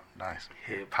sounds so nice.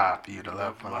 Hip hop, you the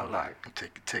love of my life.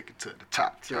 Take it to the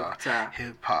top, y'all.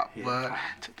 Hip hop, what?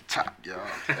 To the top, y'all.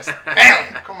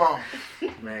 Bam! Come on.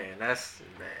 Man,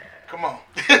 Come on.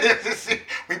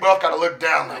 We both gotta look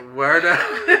down like word up.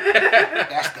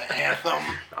 That's the anthem.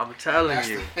 I'm telling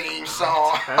you. That's the theme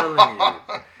song. I'm telling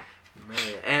you.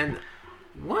 Man. And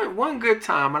one good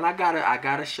time, and I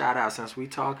gotta shout out since we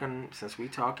talking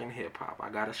hip hop, I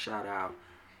gotta shout out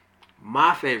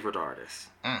my favorite artist,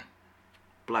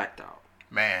 Black Dog.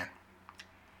 Man,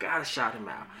 gotta shout him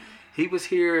out. He was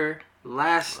here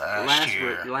last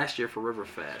year for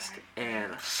Riverfest,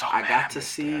 and I got to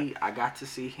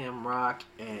see him rock.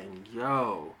 And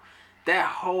that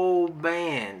whole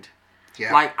band,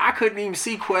 like I couldn't even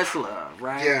see Questlove,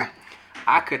 right? Yeah,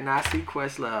 I could not see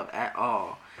Questlove at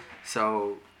all.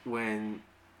 So when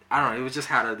it was just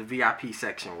how the VIP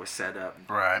section was set up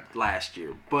last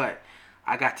year, but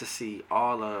I got to see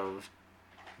all of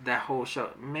that whole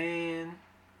show. Man,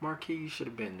 Marquis, you should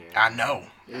have been there. I know.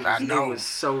 It was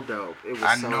so dope.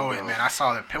 I know it, man.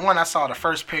 When I saw the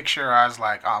first picture, I was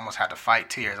like, I almost had to fight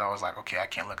tears. I was like, okay, I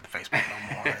can't look at the Facebook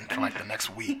no more for like the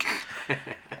next week.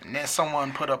 And then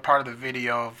someone put up part of the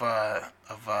video of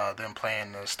them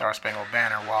playing the Star Spangled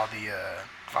Banner while the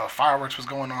fireworks was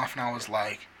going off, and I was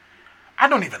like, I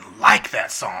don't even like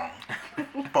that song.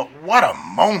 But what a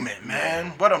moment,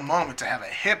 man. What a moment to have a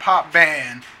hip-hop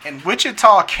band in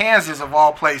Wichita, Kansas, of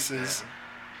all places,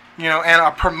 and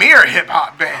a premier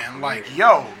hip-hop band. Like,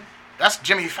 that's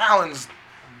Jimmy Fallon's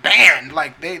band.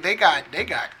 Like, they got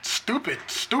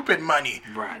stupid money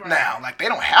now. Like, they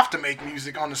don't have to make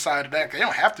music on the side of that. They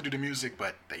don't have to do the music,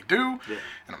 but they do. Yeah.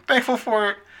 And I'm thankful for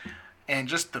it. And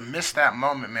just to miss that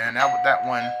moment, man,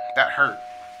 that hurt.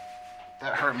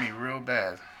 That hurt me real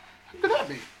bad. Who could that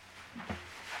be?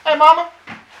 Hey, Mama.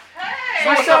 Hey. Say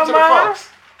what's up to the folks.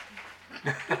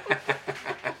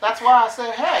 That's why I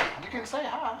said, hey, you can say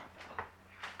hi.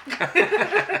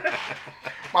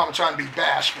 Mama trying to be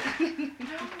bashful.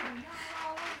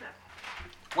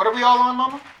 What are we all on,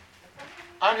 Mama?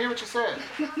 I didn't hear what you said.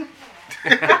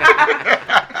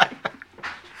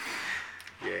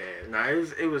 Yeah, no,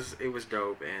 it was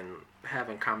dope, and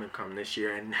having Common come this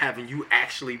year and having you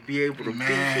actually be able to be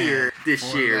here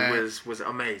this year was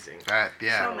amazing. That,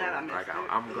 yeah. So mad I missed it.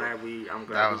 I'm glad we got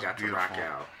beautiful. To rock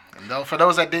out. And for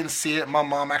those that didn't see it, my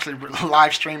mom actually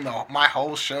live streamed my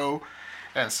whole show,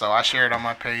 and so I shared it on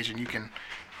my page, and you can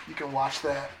watch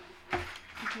that.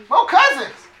 Oh,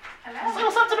 cousins! Hello. Say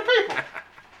what's up to the people.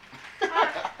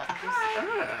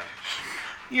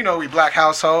 We black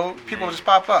household. People just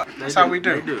pop up. That's how we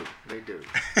do. They do.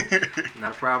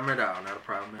 Not a problem at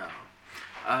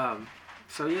all.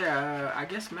 So yeah, I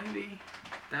guess maybe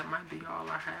that might be all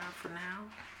I have for now.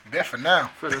 Yeah, for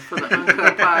now. For the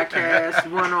Uncut Podcast,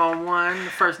 1-on-1, the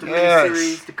first of many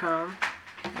series to come.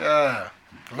 Yeah.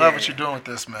 Love what you're doing with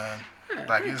this, man. Yeah,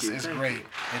 Like, thank it's you. great.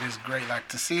 It is great. Like,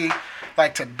 to see,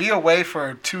 like, to be away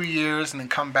for 2 years and then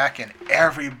come back and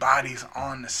everybody's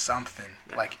on to something.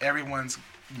 Like, everyone's,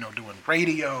 doing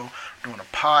radio, doing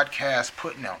a podcast,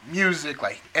 putting out music.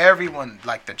 Like, everyone,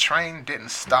 like, the train didn't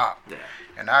stop. Yeah.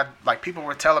 And people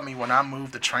were telling me when I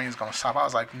moved, the train's gonna stop. I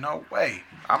was like, no way.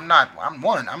 I'm not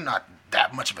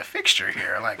that much of a fixture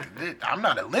here. Like, I'm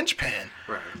not a linchpin.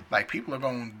 Right. Like, people are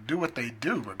gonna do what they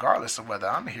do, regardless of whether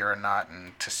I'm here or not.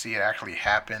 And to see it actually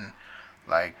happen,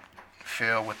 like,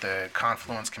 Phil with the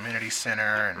Confluence Community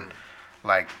Center, and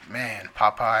like, man,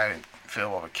 Popeye,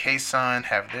 Phil over K-Sun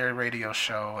have their radio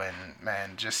show, and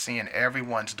man, just seeing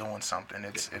everyone's doing something.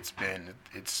 It's been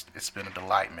a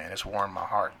delight, man. It's warmed my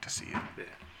heart to see it. Yeah.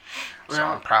 So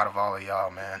Well, I'm proud of all of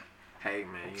y'all, man. hey,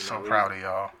 man, So proud of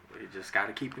y'all. We just got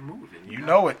to keep it moving. You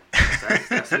know it.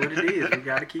 That's what it is. We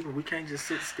got to keep it. We can't just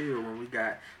sit still when we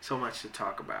got so much to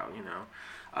talk about,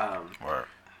 Word.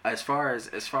 As far as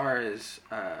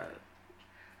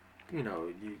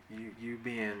you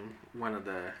being one of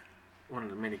the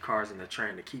many cars in the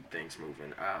train to keep things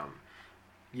moving,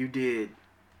 you did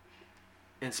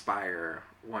inspire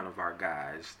one of our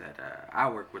guys that I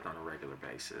work with on a regular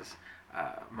basis,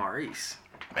 Maurice,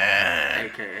 Man.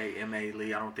 aka M.A.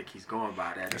 Lee. I don't think he's going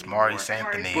by that It's anymore. Maurice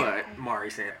Anthony. But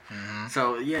Maurice Anthony. Mm-hmm.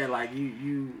 So yeah, like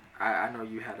I know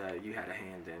you had a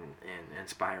hand in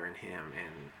inspiring him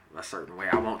in a certain way.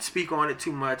 I won't speak on it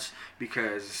too much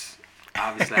because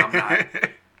obviously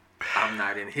I'm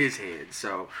not in his head.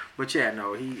 So, but yeah,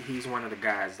 no, he's one of the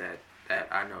guys that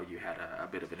I know you had a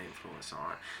bit of an influence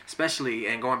on, especially,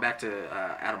 and going back to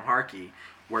Adam Harkey,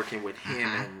 working with him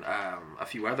and a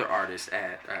few other artists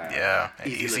at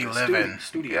Easy Living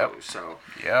Studios. Yep. So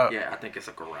Yep. yeah, I think it's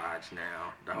a garage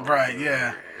now. The whole Right, thing.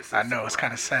 yeah. I a know, it's garage.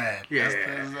 kind of sad. Yeah,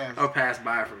 That's- I'll pass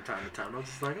by from time to time. I'm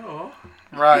just like, oh,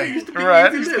 Right, it used to be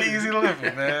right. easy It's living. easy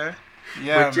living, man.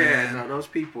 Yeah, but yeah, man. no, those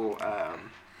people.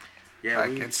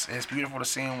 Like, it's beautiful to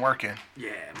see him working.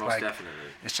 Yeah, most like, definitely.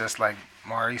 It's just like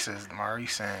Maurice and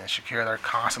Shakira, they're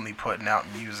constantly putting out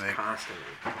music. Constantly.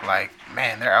 Like,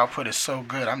 man, their output is so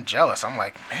good. I'm jealous. I'm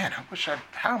like, man,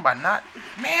 how am I not,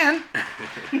 man,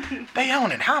 they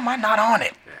own it. How am I not on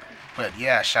it? Yeah. But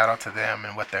yeah, shout out to them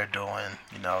and what they're doing.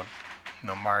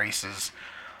 Maurice is,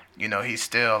 he's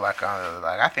still like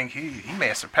I think he may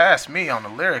have surpassed me on the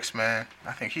lyrics, man.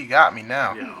 I think he got me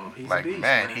now. Yo, he's like, a beast,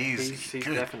 man, man. he's He's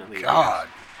good definitely a God,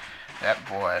 that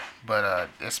boy. But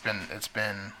it's been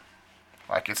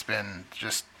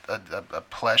just a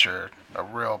pleasure, a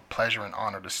real pleasure and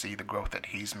honor to see the growth that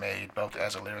he's made, both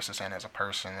as a lyricist and as a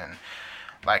person, and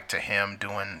like to him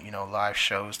doing live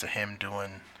shows, to him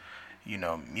doing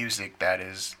music that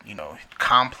is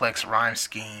complex rhyme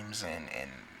schemes and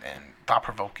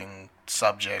thought-provoking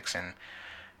subjects, and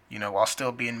while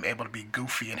still being able to be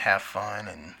goofy and have fun,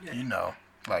 and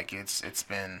like it's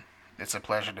a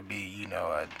pleasure to be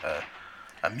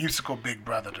a musical big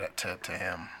brother to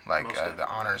him. Like the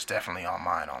honor is definitely on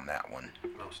mine on that one,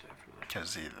 Most definitely.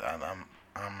 because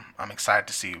I'm excited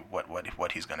to see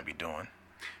what he's going to be doing.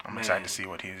 I'm excited to see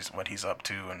what he's up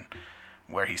to and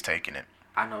where he's taking it.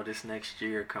 I know this next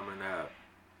year coming up,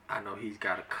 I know he's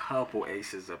got a couple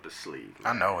aces up his sleeve.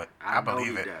 I know it. I know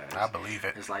believe he it. does. I believe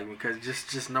it. It's like, because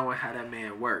just knowing how that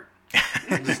man worked.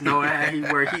 Just knowing how he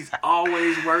worked. He's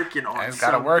always working on He's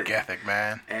something. got a work ethic,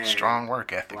 man. And Strong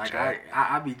work ethic, Like, Jack.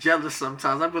 I be jealous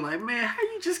sometimes. I be like, man, how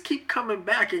you just keep coming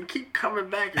back and keep coming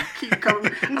back and keep coming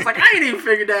back? I was like, I ain't even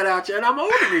figured that out yet. I'm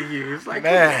older than you. It's like,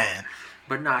 Man.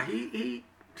 But nah, he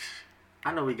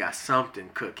I know he got something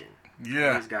cooking.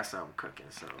 Yeah. He's got something cooking.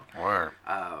 So Word.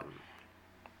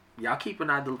 y'all keep an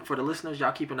eye, for the listeners,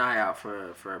 y'all keep an eye out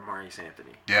for Maurice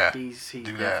Anthony. Yeah, He's do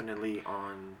that. definitely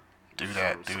on Do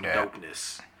some that.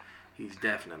 dopeness. He's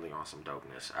definitely on some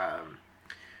dopeness.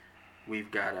 We've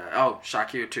got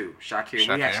Shakir too. Shakir. We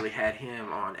Shakir. actually had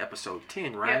him on episode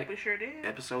 10, right? Yep, we sure did.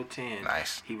 Episode 10.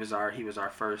 Nice. He was our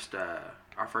first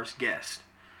guest.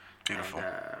 Beautiful.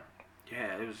 And,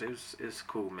 yeah, it was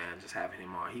cool, man. Just having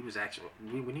him on. He was actually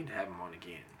we need to have him on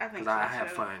again I think I so, have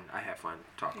too. fun. I have fun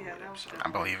talking Yeah, with that him. was So. good. I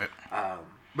believe it.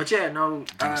 But yeah, no.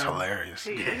 Dude's hilarious.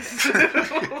 He is.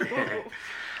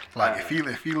 Like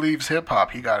if he leaves hip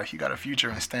hop, he got a future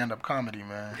in stand up comedy,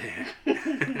 man.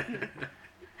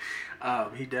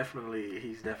 He's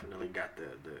definitely got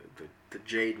the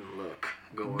Jaden look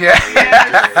going.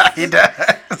 Yeah, he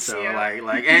does. So Yeah.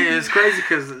 like, and it's crazy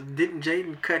because didn't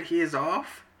Jaden cut his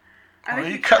off? I think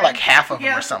he cut like half of them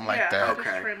yeah, or something like yeah, that. just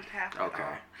Okay. trimmed half of it Okay.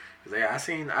 off. Yeah, I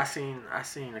seen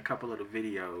a couple of the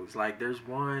videos. Like, there's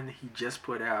one he just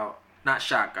put out. Not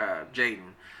Shock,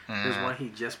 Jaden. There's one he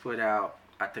just put out,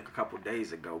 I think, a couple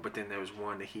days ago. But then there was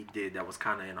one that he did that was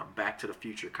kind of in a Back to the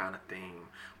Future kind of theme,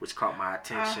 which caught my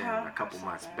attention a couple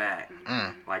months back,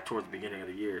 like towards the beginning of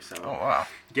the year. So, Oh wow.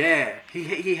 yeah,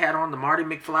 he had on the Marty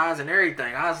McFlys and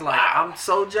everything. I was like, I'm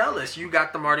so jealous. You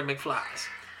got the Marty McFlys.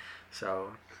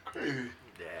 So, Crazy.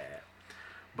 yeah.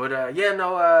 But I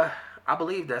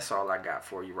believe that's all I got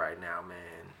for you right now, man.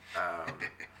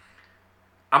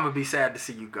 I'm gonna be sad to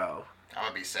see you go. I'm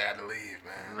gonna be sad to leave,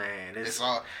 man. Man, It's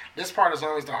all. This part is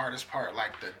always the hardest part.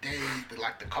 Like the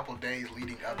couple days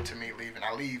leading up to me leaving.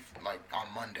 I leave like on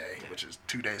Monday, which is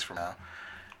 2 days from now,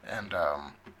 and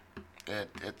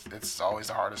it's always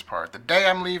the hardest part. The day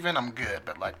I'm leaving, I'm good,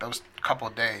 but like those couple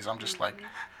of days, I'm just like.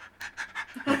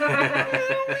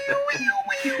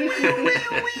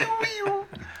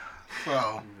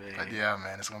 So, but yeah,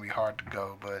 man, it's gonna be hard to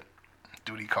go, but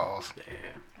duty calls. Yeah.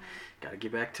 Gotta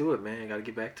get back to it, man. Gotta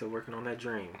get back to working on that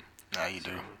dream. Yeah, you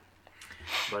do.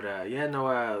 But I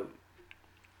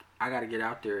gotta get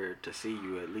out there to see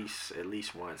you at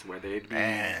least once, whether it be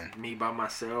me by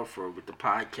myself or with the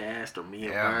podcast or me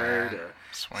and Bird. Or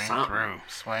swing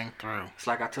through. It's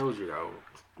like I told you though,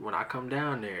 when I come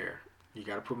down there, you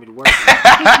gotta put me to work.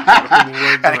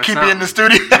 Gotta keep you in the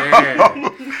studio. Yeah.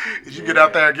 You get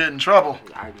out there and get in trouble.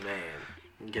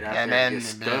 Get out there and get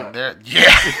stuck.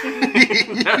 Yeah.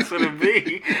 That's what it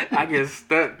be. I get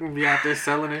stuck and be out there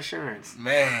selling insurance.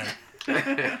 Man.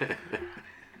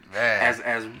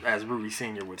 As Rudy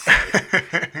Sr. would say.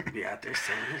 Be out there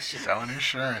selling insurance. Selling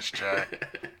insurance,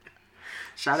 Jack.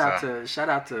 Shout out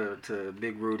to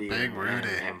Big Rudy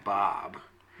and Bob.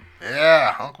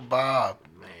 Yeah, Uncle Bob.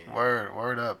 Man.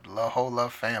 Word up. Whole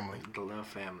Love family. The Love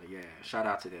family, yeah. Shout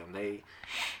out to them.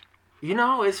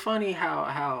 It's funny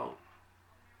how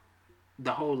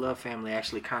the whole Love family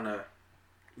actually kind of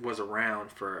was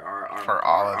around for our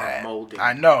molding.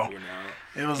 I know.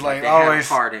 It was like always.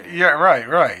 Part in it. Yeah,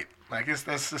 right. Like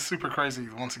that's just super crazy.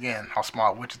 Once again, how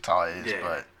small Wichita is. Yeah.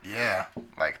 But yeah,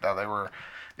 like they were.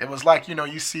 It was like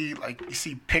you see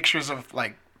pictures of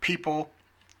like people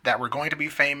that were going to be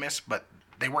famous, but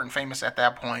they weren't famous at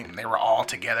that point, and they were all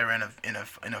together in a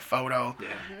photo.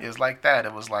 Yeah. It was like that.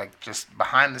 It was like just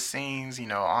behind the scenes,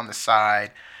 on the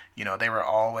side. They were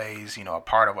always, a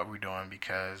part of what we're doing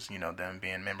because, them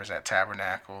being members at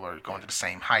Tabernacle or going to the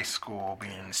same high school,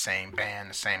 being in the same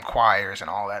band, the same choirs and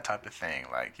all that type of thing.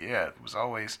 Like, yeah, it was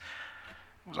always,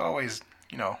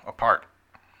 a part.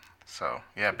 So,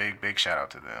 yeah, big shout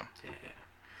out to them. Yeah.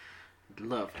 The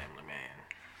Love family, man.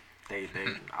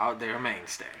 They're a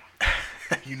mainstay.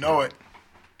 You know it.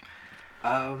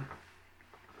 I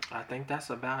think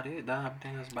that's about it. I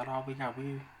think that's about all we got.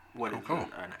 What is it?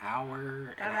 An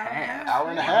hour and a half.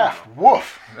 Hour and a half.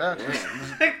 Woof.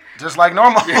 Just like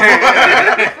normal.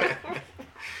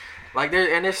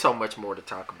 There's so much more to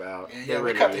talk about. Yeah,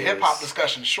 we cut the hip hop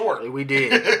discussion short. We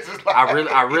did.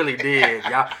 I really did.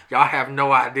 Y'all have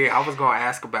no idea. I was gonna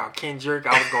ask about Kendrick.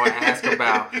 I was gonna ask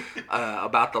about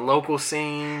the local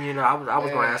scene. I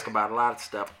was gonna ask about a lot of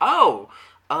stuff. Oh,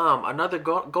 another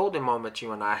golden moment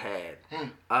you and I had.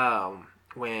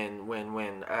 When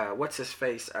what's his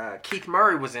face? Keith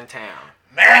Murray was in town.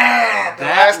 Man, the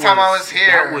last time I was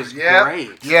here. That was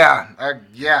great. Yeah.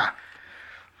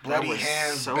 Bloody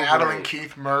Hands so battling great.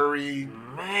 Keith Murray.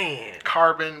 Man.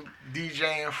 Carbon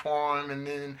DJing for him, and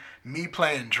then me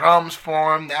playing drums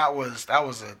for him. That was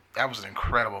an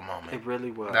incredible moment. It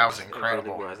really was. That was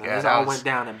incredible. It really was. And yeah, this all went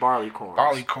down at Barleycorns.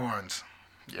 Barleycorns.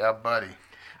 Yeah, buddy.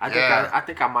 I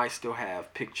think I might still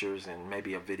have pictures and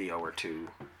maybe a video or two.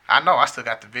 I know I still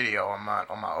got the video on my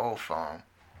old phone.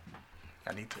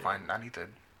 I need to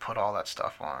put all that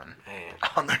stuff on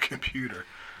the computer.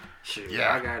 Shoot,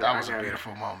 yeah, that was a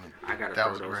beautiful moment. I gotta that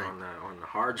throw was those great. on the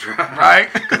hard drive,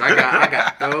 right? Because I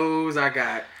got those. I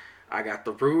got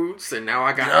the roots, and now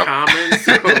I got Common.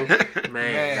 So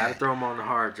man, gotta throw them on the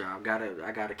hard drive.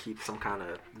 I gotta keep some kind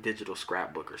of digital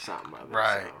scrapbook or something of it.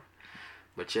 Right. So.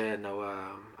 But yeah,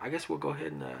 I guess we'll go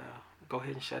ahead and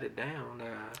shut it down.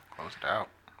 Close it out.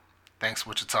 Thanks,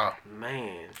 Wichita.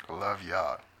 Man, I love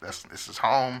y'all. This is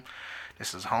home.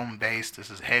 This is home base.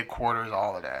 This is headquarters.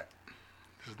 All of that.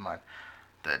 This is my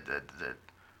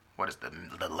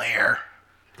the lair.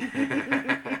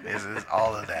 This is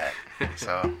all of that.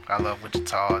 So I love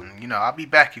Wichita, and I'll be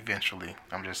back eventually.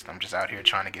 I'm just out here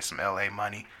trying to get some LA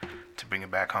money to bring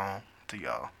it back home to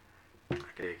y'all.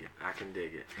 I can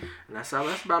dig it. And that's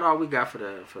about all we got for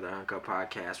the Uncut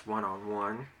Podcast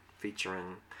 1-on-1,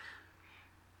 featuring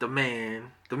the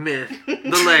man, the myth,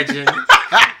 the legend,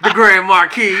 the Grand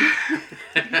Marquis.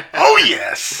 Oh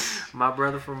yes. My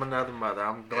brother from another mother.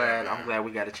 I'm glad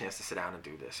we got a chance to sit down and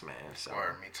do this, man. So,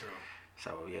 Me too.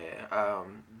 So yeah,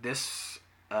 this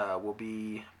will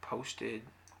be posted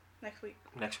Next week.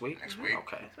 next week. Next week.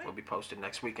 Okay, Next week. will be posted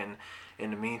next week. And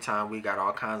in the meantime, we got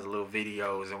all kinds of little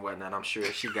videos and whatnot. I'm sure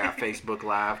she got Facebook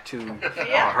Live too on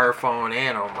her phone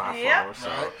and on my Yep.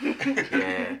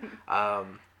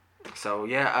 phone. So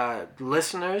yeah.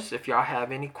 Listeners, if y'all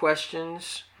have any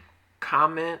questions,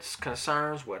 comments,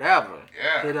 concerns, whatever,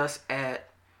 hit us at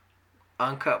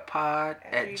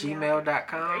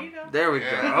uncutpod@gmail.com. There you go. There we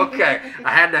go. Okay,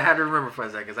 I had to remember for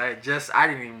a second because I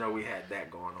didn't even know we had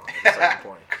that going on at a certain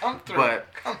point. Come through.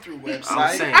 But Come through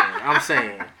website. I'm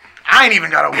saying. I ain't even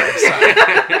got a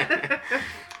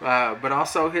website. But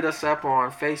also hit us up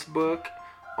on Facebook,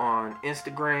 on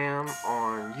Instagram,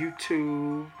 on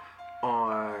YouTube,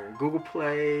 on Google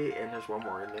Play, and there's one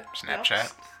more in there.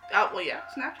 Snapchat. Oh, well, yeah.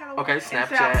 Snapchat. Okay, And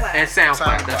Snapchat and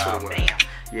SoundCloud. That's what it was. Bam.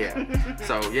 Yeah.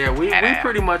 So yeah, we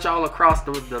pretty much all across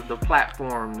the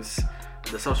platforms,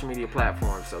 the social media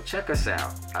platforms. So check us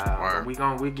out.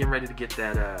 We're getting ready to get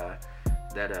that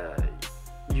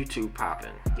YouTube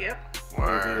popping. Yep.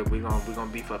 Word. We're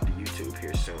gonna beef up the YouTube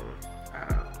here soon.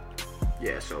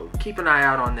 Yeah, so keep an eye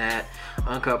out on that.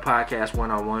 Uncut Podcast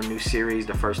 101, new series,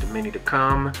 the first of many to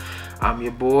come. I'm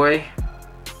your boy,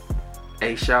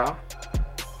 A. Shaw,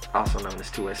 also known as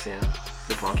 2SM,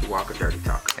 the Funky Walker Dirty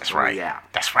Talker. That's right. Yeah.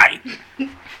 That's right.